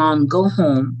and salon go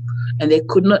home, and they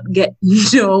could not get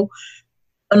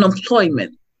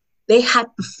unemployment. They had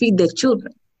to feed their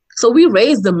children. So we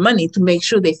raised the money to make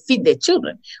sure they feed their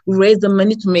children. We raised the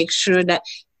money to make sure that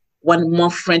 1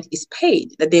 month rent is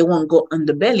paid, that they won't go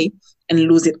underbelly and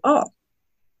lose it all.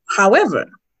 However,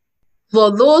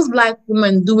 for those Black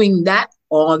women doing that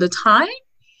all the time,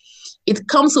 it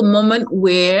comes a moment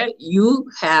where you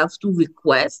have to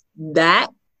request that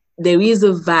there is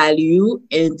a value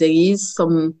and there is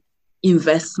some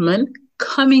investment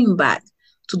coming back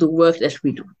to the work that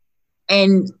we do.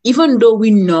 And even though we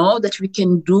know that we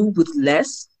can do with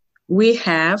less, we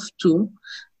have to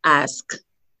ask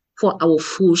for our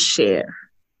full share.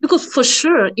 Because for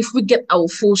sure, if we get our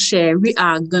full share, we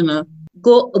are gonna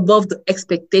go above the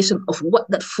expectation of what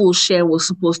that full share was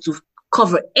supposed to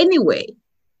cover anyway.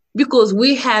 Because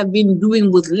we have been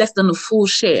doing with less than a full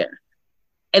share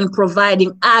and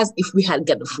providing as if we had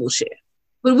got a full share.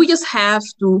 But we just have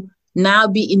to now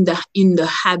be in the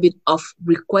habit of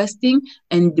requesting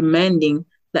and demanding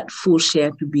that full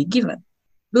share to be given.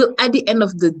 But at the end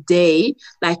of the day,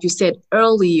 like you said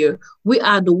earlier, we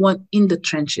are the one in the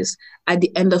trenches. At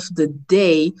the end of the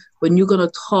day, when you're going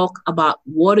to talk about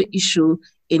water issue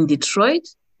in Detroit,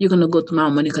 you're going to go to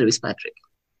Mount Monica Louis Patrick.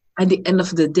 At the end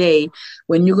of the day,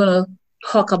 when you're going to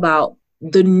talk about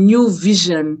the new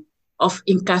vision of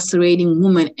incarcerating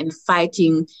women and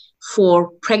fighting for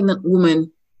pregnant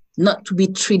women not to be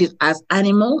treated as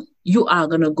animals, you are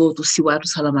going to go to Siwatu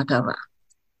Salamatava.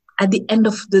 At the end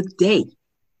of the day,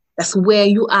 that's where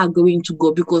you are going to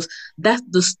go, because that's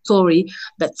the story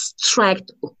that struck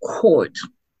a chord.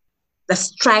 That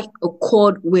struck a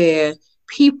chord where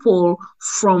people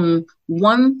from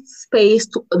one space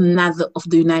to another of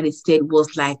the United States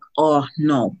was like, oh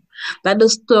no. That's the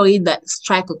story that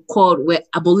struck a chord where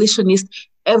abolitionists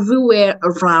everywhere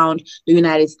around the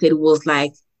United States was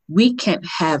like, we can't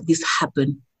have this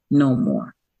happen no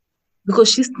more.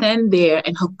 Because she stand there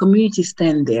and her community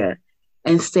stand there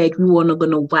and said, we were not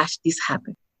going to watch this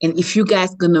happen. And if you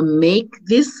guys going to make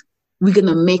this, we're going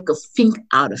to make a thing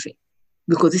out of it.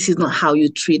 Because this is not how you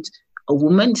treat a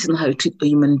woman. This is not how you treat a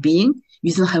human being.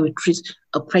 This is not how you treat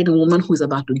a pregnant woman who is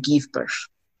about to give birth.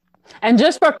 And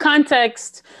just for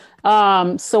context,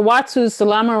 Siwatu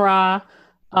Salamara,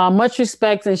 much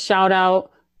respect and shout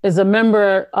out, is a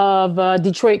member of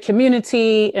Detroit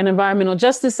community, an environmental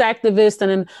justice activist,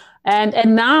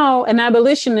 and now an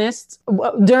abolitionist.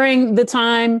 During the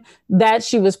time that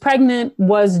she was pregnant,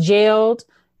 was jailed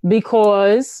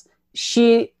because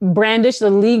she brandished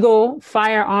a legal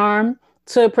firearm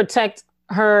to protect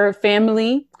her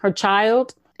family, her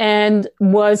child, and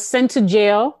was sent to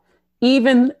jail,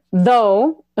 even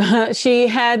though she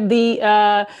had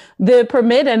the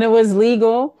permit and it was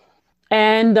legal.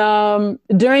 And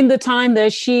during the time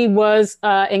that she was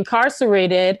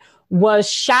incarcerated, was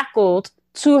shackled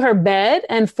to her bed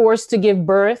and forced to give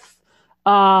birth,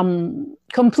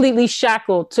 completely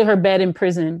shackled to her bed in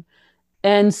prison.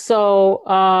 And so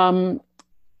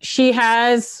she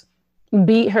has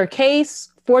beat her case,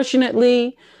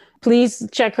 fortunately. Please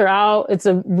check her out. It's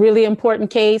a really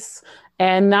important case.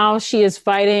 And now she is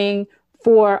fighting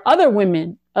for other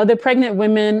women, other pregnant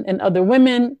women and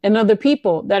other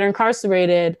people that are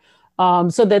incarcerated,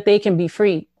 so that they can be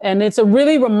free. And it's a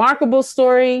really remarkable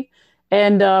story.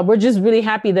 And we're just really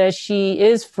happy that she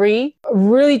is free.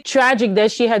 Really tragic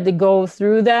that she had to go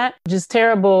through that. Just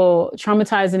terrible,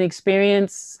 traumatizing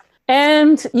experience.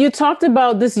 And you talked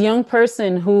about this young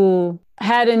person who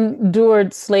had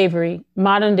endured slavery,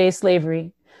 modern day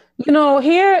slavery. You know,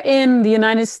 here in the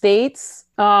United States,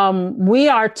 we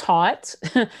are taught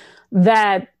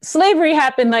that slavery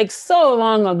happened like so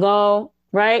long ago,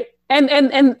 right?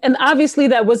 And obviously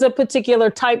that was a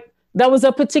particular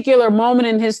moment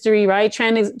in history, right?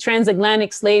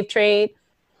 Transatlantic slave trade.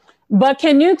 But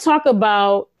can you talk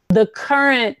about the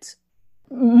current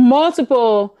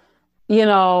multiple,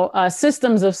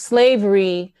 systems of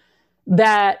slavery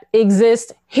that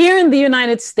exist here in the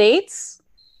United States,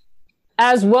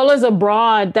 as well as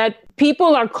abroad, that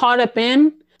people are caught up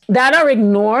in, that are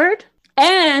ignored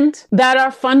and that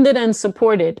are funded and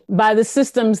supported by the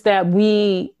systems that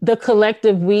the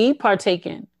collective we partake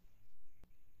in.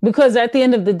 Because at the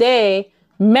end of the day,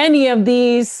 many of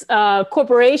these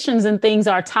corporations and things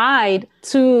are tied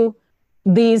to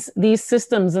these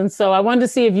systems. And so I wanted to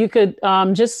see if you could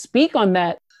just speak on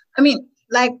that. I mean,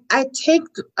 like I took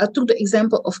the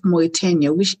example of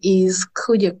Mauritania, which is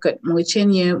Kodiakat.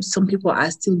 Mauritania, some people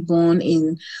are still born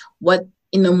in what,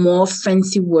 in a more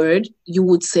fancy word, you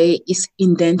would say is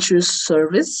indentured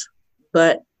service,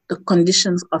 but the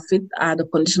conditions of it are the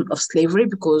conditions of slavery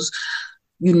because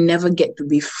you never get to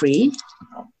be free.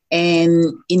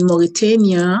 And in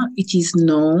Mauritania, it is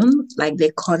known, like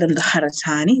they call them the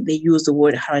Haratani. They use the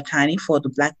word Haratani for the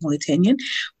Black Mauritanian,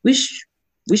 which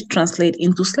translate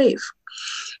into slave.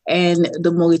 And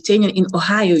the Mauritanian in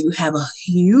Ohio, you have a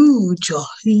huge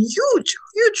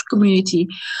community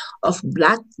of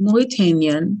Black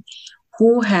Mauritanian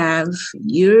who have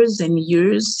years and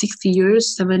years, 60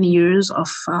 years, 70 years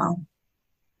of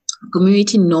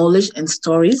community knowledge and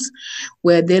stories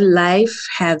where their life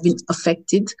have been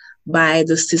affected by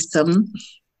the system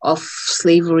of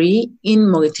slavery in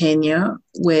Mauritania,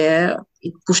 where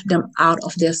it pushed them out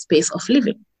of their space of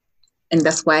living. And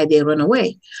that's why they run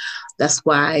away. That's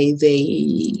why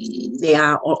they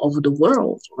are all over the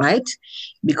world, right?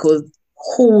 Because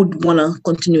who would want to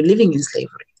continue living in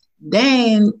slavery?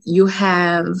 Then you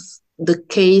have the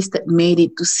case that made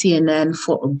it to CNN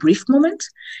for a brief moment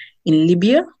in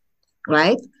Libya,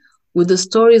 right? With the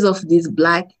stories of these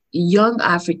Black young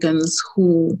Africans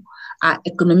who are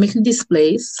economically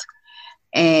displaced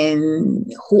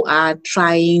and who are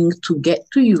trying to get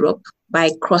to Europe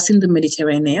by crossing the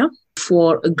Mediterranean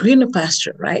for a greener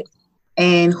pasture, right?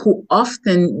 And who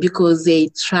often, because they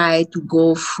try to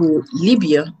go through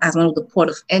Libya as one of the port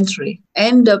of entry,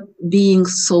 end up being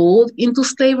sold into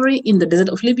slavery in the desert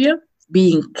of Libya,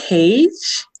 being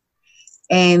caged,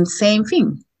 and same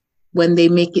thing. When they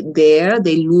make it there,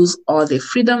 they lose all their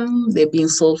freedom. They're being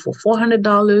sold for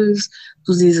 $400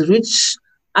 to these rich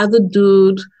other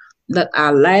dudes that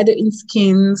are lighter in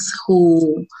skins,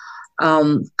 who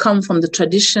come from the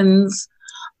traditions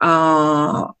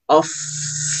of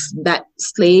that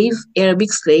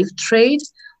Arabic slave trade,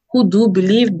 who do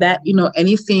believe that,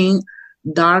 anything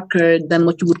darker than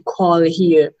what you would call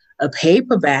here a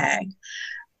paper bag,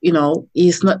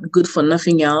 is not good for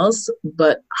nothing else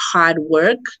but hard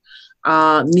work,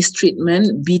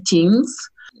 mistreatment, beatings,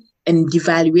 and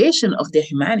devaluation of their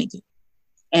humanity.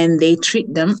 And they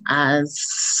treat them as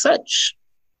such.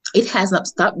 It has not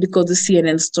stopped because the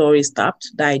CNN story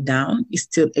died down. It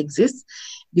still exists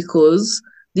because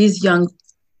these young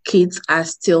kids are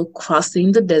still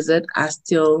crossing the desert, are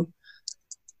still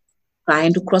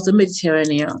trying to cross the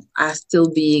Mediterranean, are still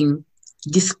being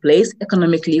displaced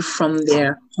economically from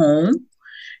their home.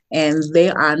 And they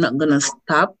are not going to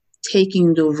stop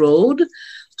taking the road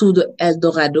to the El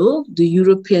Dorado, the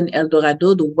European El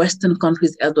Dorado, the Western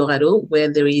countries El Dorado, where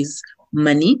there is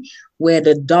money, where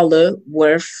the $1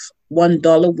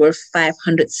 worth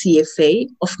 500 CFA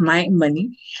of my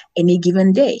money any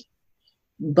given day.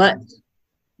 But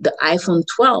the iPhone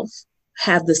 12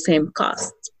 have the same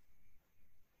cost.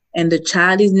 And the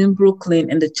child is in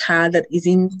Brooklyn and the child that is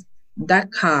in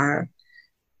Dakar,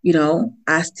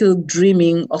 are still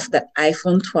dreaming of that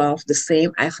iPhone 12, the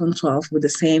same iPhone 12 with the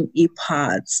same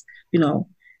earpods, with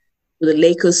the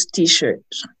Lakers t-shirt.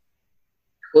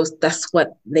 Because that's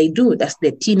what they do. That's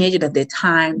their teenager at their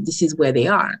time. This is where they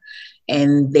are.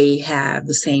 And they have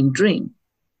the same dream.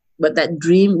 But that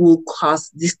dream will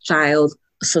cost this child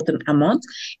a certain amount.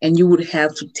 And you would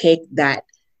have to take that,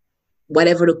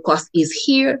 whatever the cost is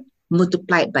here,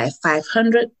 multiply it by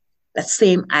 500. That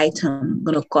same item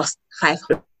going to cost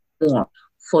 500 more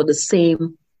for the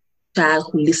same child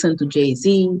who listened to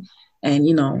Jay-Z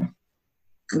and,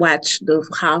 watch the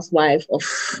Housewife of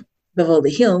Beverly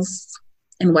Hills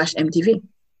and watch MTV.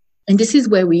 And this is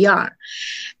where we are.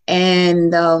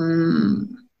 And,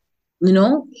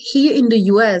 here in the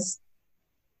US,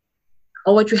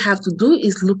 all what you have to do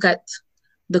is look at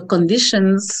the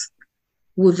conditions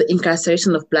with the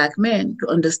incarceration of Black men to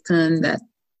understand that,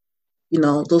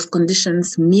 those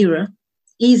conditions mirror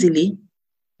easily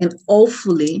and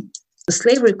awfully the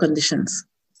slavery conditions.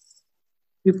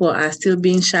 People are still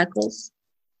being shackled.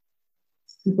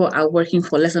 People are working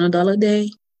for less than $1 a day.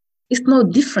 It's no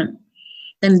different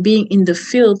than being in the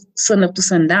field sun up to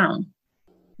sundown.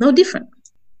 No different.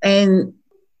 And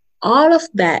all of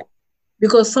that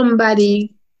because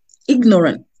somebody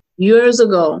ignorant years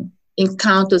ago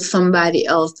encountered somebody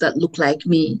else that looked like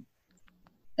me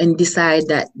and decided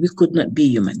that we could not be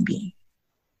human beings.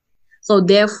 So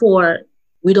therefore,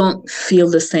 we don't feel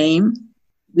the same.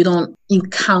 We don't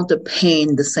encounter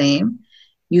pain the same.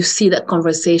 You see that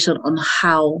conversation on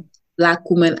how Black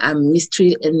women are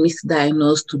mistreated and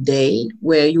misdiagnosed today,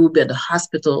 where you would be at the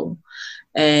hospital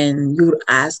and you would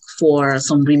ask for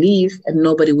some relief and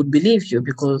nobody would believe you,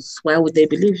 because why would they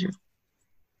believe you?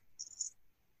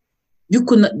 You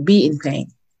could not be in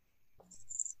pain.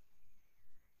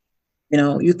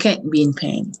 You can't be in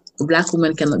pain. A Black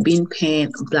woman cannot be in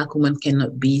pain. A Black woman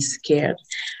cannot be scared.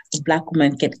 A Black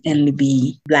woman can only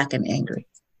be Black and angry.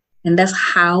 And that's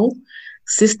how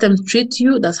systems treat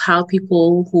you. That's how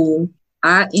people who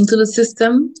are into the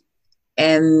system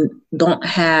and don't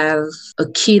have a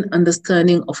keen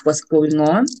understanding of what's going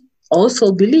on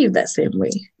also believe that same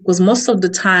way. Because most of the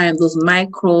time, those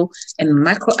micro and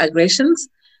macroaggressions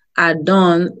are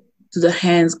done to the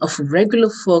hands of regular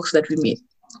folks that we meet.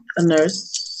 A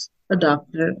nurse, a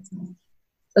doctor,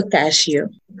 a cashier,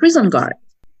 a prison guard.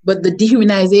 But the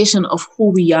dehumanization of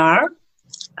who we are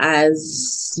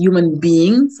as human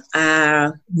beings,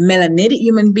 melanated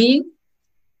human beings,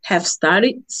 have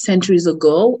started centuries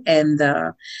ago. And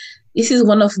this is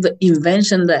one of the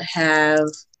inventions that have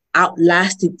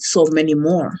outlasted so many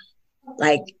more.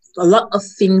 Like a lot of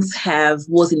things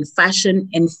was in fashion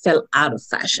and fell out of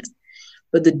fashion.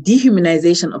 But the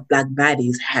dehumanization of Black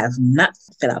bodies have not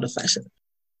fell out of fashion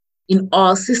in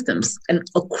all systems and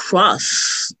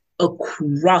across the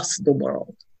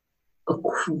world.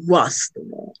 Across the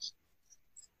world.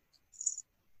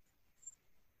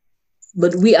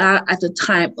 But we are at a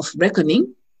time of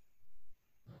reckoning.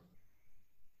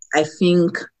 I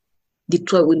think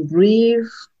Detroit will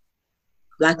breathe,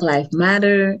 Black Lives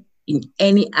Matter, in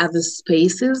any other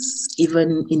spaces,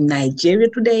 even in Nigeria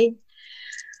today,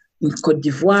 in Côte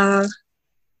d'Ivoire.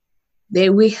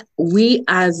 We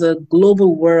as a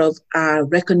global world are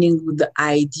reckoning with the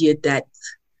idea that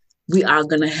we are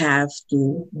going to have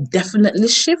to definitely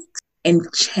shift and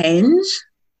change,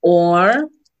 or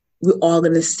we're all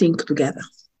going to sink together.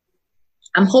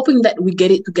 I'm hoping that we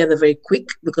get it together very quick,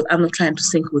 because I'm not trying to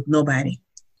sink with nobody.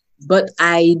 But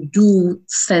I do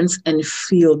sense and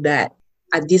feel that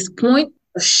at this point,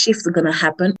 a shift is going to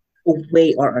happen a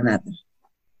way or another.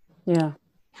 Yeah.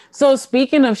 So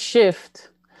speaking of shift,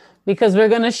 because we're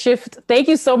going to shift. Thank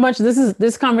you so much.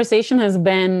 This conversation has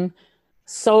been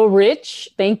so rich.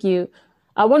 Thank you.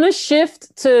 I want to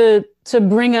shift to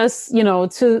bring us,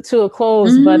 to a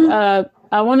close, but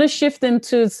I want to shift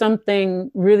into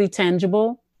something really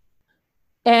tangible.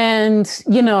 And,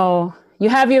 you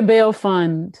have your bail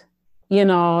fund, you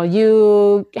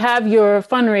have your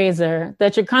fundraiser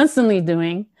that you're constantly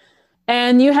doing,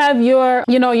 and you have your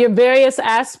various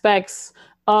aspects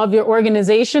of your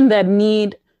organization that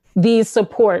need the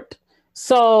support.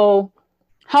 So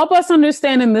help us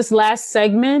understand in this last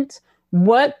segment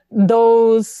what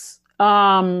those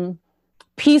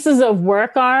pieces of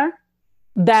work are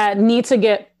that need to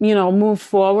get, moved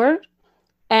forward,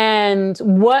 and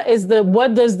what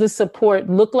does the support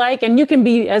look like? And you can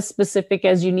be as specific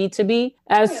as you need to be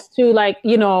as to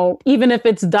even if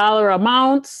it's dollar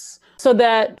amounts, so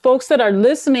that folks that are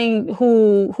listening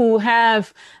who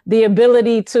have the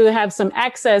ability to have some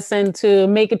access and to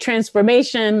make a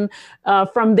transformation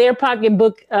from their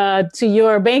pocketbook to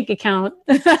your bank account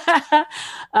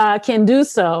can do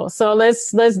so. So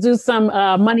let's do some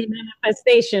money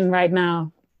manifestation right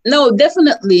now. No,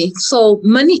 definitely. So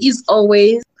money is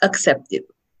always accepted,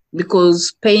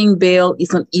 because paying bail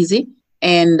is not easy,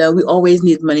 and we always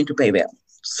need money to pay bail.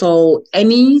 So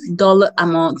any dollar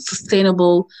amount,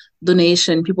 sustainable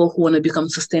donation, people who want to become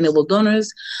sustainable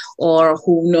donors, or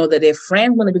who know that their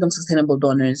friends want to become sustainable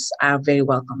donors, are very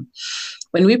welcome.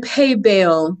 When we pay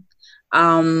bail,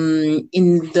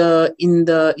 in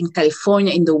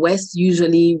California, in the West,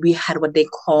 usually we had what they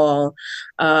call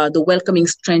the Welcoming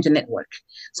Stranger Network.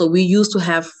 So we used to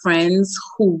have friends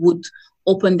who would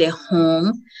open their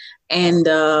home, and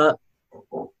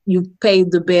you pay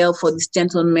the bail for this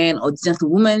gentleman or this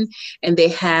gentlewoman, and they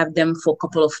have them for a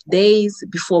couple of days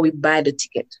before we buy the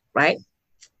ticket, right?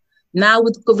 Now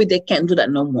with COVID, they can't do that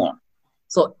no more.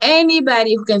 So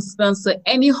anybody who can sponsor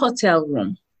any hotel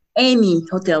room,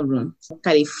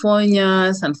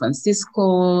 California, San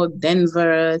Francisco,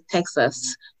 Denver,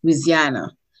 Texas,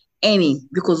 Louisiana,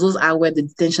 because those are where the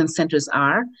detention centers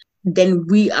are, then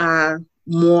we are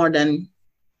more than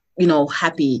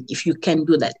happy if you can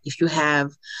do that. If you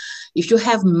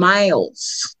have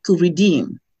miles to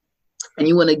redeem and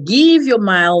you want to give your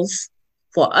miles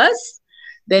for us,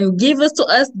 then give us to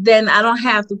us. Then I don't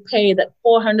have to pay that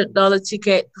 $400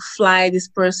 ticket to fly this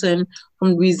person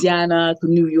from Louisiana to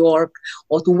New York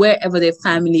or to wherever their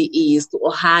family is, to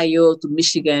Ohio, to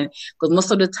Michigan, because most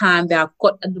of the time they are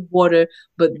caught at the border,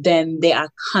 but then they are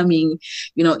coming,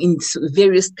 in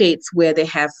various states where they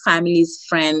have families,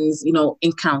 friends,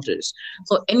 encounters.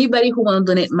 So anybody who want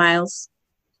to donate miles,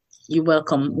 you're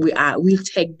welcome. We'll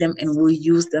take them and we'll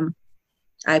use them.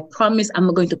 I promise I'm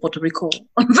not going to Puerto Rico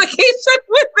on vacation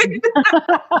with it.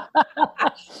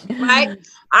 Right?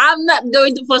 I'm not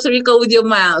going to Puerto Rico with your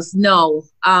miles. No.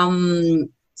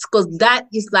 Because that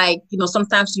is like,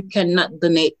 sometimes you cannot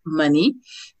donate money,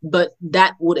 but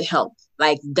that would help.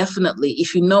 Like, definitely.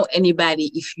 If you know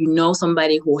anybody, if you know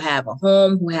somebody who have a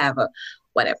home, who have a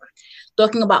whatever.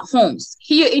 Talking about homes,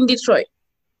 here in Detroit,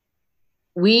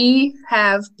 we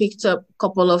have picked up a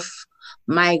couple of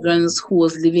migrants who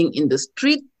was living in the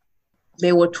street.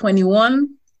 They were 21,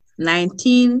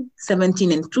 19,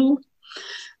 17, and 2.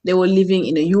 They were living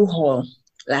in a U-Haul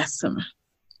last summer.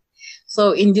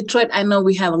 So in Detroit, I know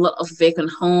we have a lot of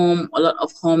vacant home, a lot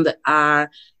of homes that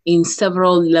are in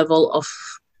several levels of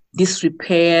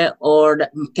disrepair or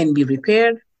that can be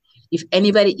repaired. If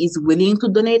anybody is willing to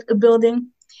donate a building,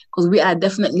 because we are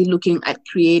definitely looking at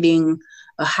creating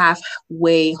a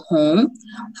halfway home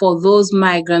for those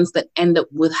migrants that end up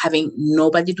with having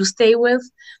nobody to stay with,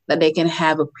 that they can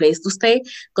have a place to stay.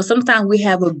 Because sometimes we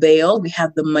have a bail, we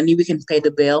have the money, we can pay the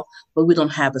bail, but we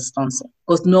don't have a sponsor.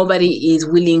 Because nobody is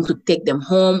willing to take them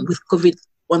home. With COVID,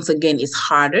 once again, it's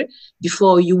harder.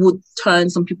 Before, you would turn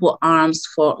some people's arms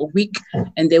for a week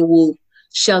and they will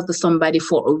shelter somebody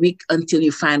for a week until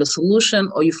you find a solution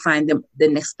or you find them the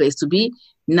next place to be.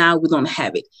 Now we don't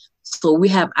have it. So we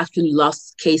have actually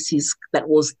lost cases that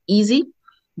was easy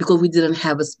because we didn't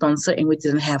have a sponsor and we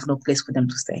didn't have no place for them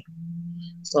to stay.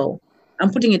 So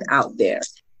I'm putting it out there.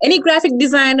 Any graphic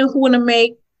designer who want to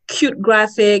make cute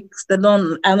graphics that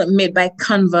are not made by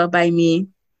Canva by me.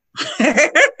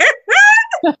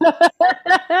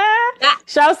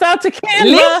 Shouts out to Canva.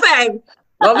 Listen,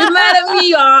 don't be mad at me,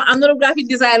 y'all. I'm not a graphic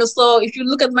designer. So if you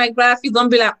look at my graphics, don't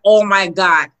be like, oh my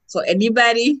God. So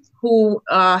anybody who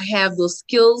have those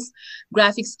skills,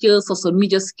 graphic skills, social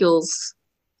media skills,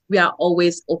 we are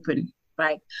always open,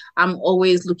 right? I'm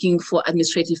always looking for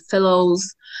administrative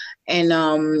fellows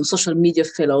and social media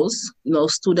fellows,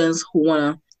 students who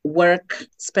want to work,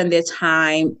 spend their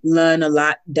time, learn a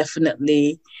lot,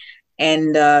 definitely,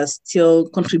 and still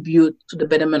contribute to the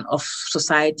betterment of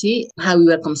society. How we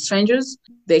welcome strangers,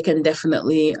 they can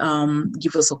definitely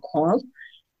give us a call,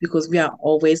 because we are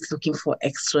always looking for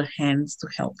extra hands to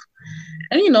help.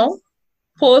 And,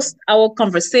 post our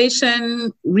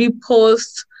conversation,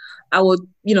 repost our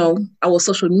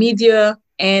social media,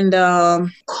 and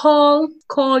call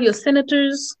your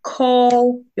senators,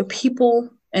 call your people,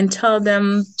 and tell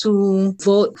them to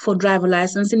vote for driver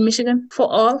license in Michigan for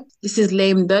all. This is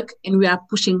Lame Duck, and we are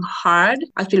pushing hard.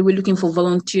 Actually, we're looking for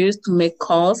volunteers to make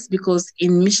calls, because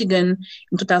in Michigan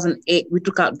in 2008, we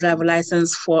took out driver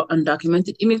license for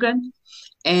undocumented immigrants.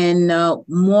 And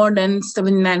more than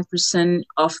 79%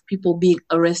 of people being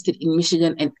arrested in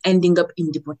Michigan and ending up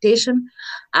in deportation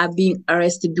are being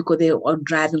arrested because they are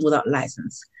driving without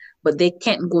license. But they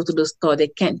can't go to the store. They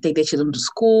can't take their children to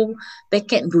school. They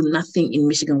can't do nothing in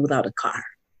Michigan without a car.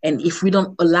 And if we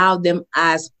don't allow them,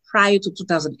 as prior to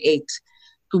 2008,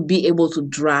 to be able to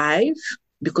drive,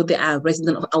 because they are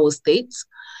residents of our states,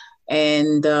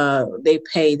 and they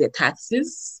pay their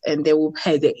taxes and they will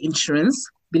pay their insurance,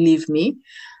 believe me.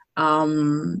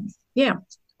 Call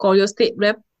your state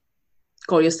rep,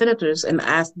 call your senators, and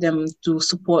ask them to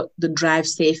support the Drive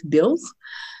Safe bills.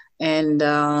 And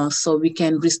so we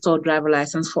can restore driver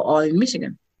license for all in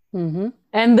Michigan. Mm-hmm.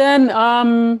 And then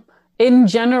in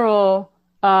general,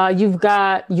 you've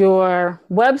got your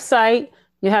website,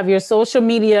 you have your social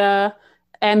media,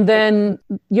 and then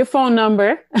your phone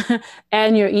number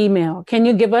and your email. Can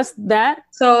you give us that?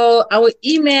 So our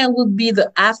email would be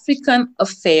the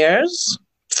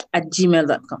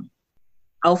africanaffairs@gmail.com.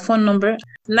 Our phone number,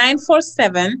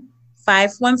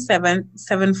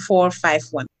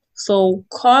 947-517-7451. So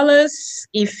call us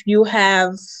if you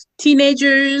have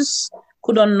teenagers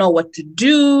who don't know what to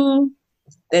do.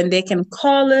 Then they can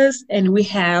call us, and we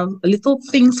have little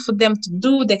things for them to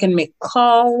do. They can make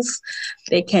calls.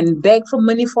 They can beg for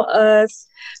money for us.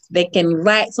 They can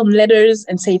write some letters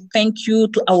and say thank you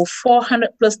to our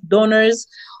 400 plus donors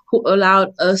who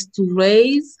allowed us to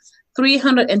raise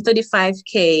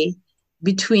 $335K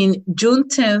between June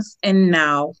 10th and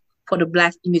now for the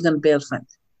Black Immigrant Bail Fund.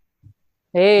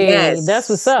 Hey, yes. That's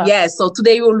what's up. Yes. So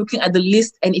today we were looking at the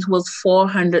list, and it was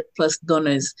 400 plus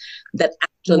donors that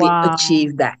actually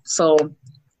achieved that. So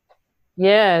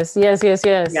Yes. Yeah.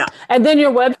 And then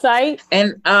your website?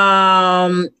 And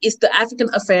it's the African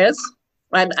Affairs,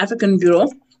 right? African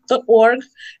Bureau.org.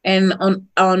 And on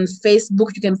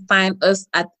Facebook, you can find us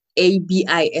at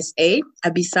ABISA,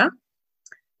 Abisa.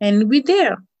 And we're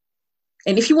there.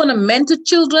 And if you want to mentor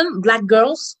children, Black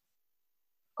girls,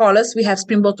 call us. We have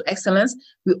Springboard to Excellence.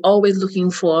 We're always looking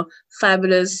for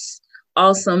fabulous,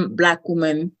 awesome Black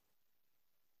women,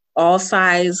 all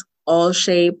size, all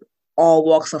shape, all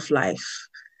walks of life,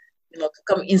 to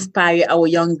come inspire our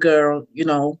young girl,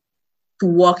 to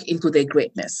walk into their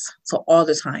greatness. So all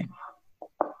the time.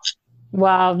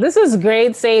 Wow, this is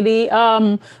great, Sadie.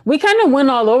 We kind of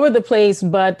went all over the place,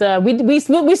 but we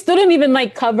still didn't even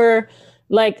cover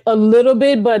a little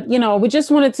bit, but we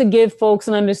just wanted to give folks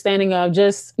an understanding of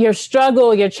just your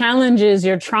struggle, your challenges,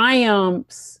 your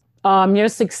triumphs, your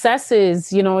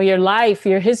successes, your life,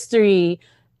 your history,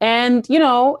 and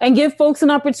give folks an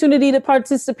opportunity to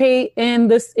participate in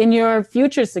your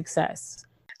future success.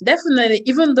 Definitely.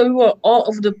 Even though we were all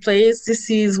over the place,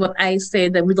 this is what I say,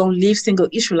 that we don't live single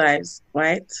issue lives,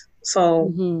 right?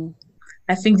 So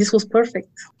I think this was perfect.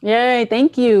 Yay,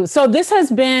 thank you. So this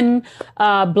has been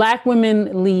Black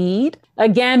Women Lead.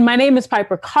 Again, my name is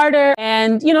Piper Carter.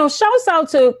 And, shouts out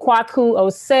to Kwaku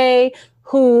Osei,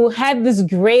 who had this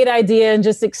great idea and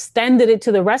just extended it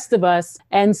to the rest of us.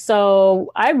 And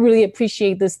so I really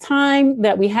appreciate this time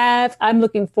that we have. I'm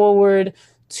looking forward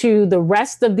to the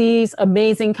rest of these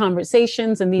amazing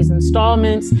conversations and these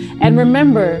installments. And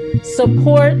remember,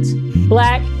 support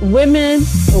Black women,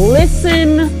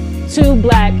 listen to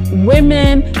Black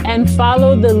women, and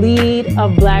follow the lead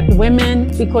of Black women,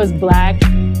 because Black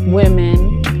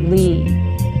women lead.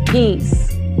 Peace.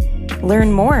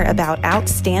 Learn more about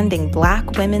outstanding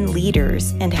Black women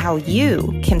leaders and how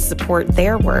you can support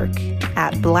their work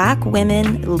at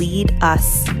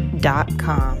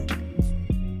blackwomenleadus.com.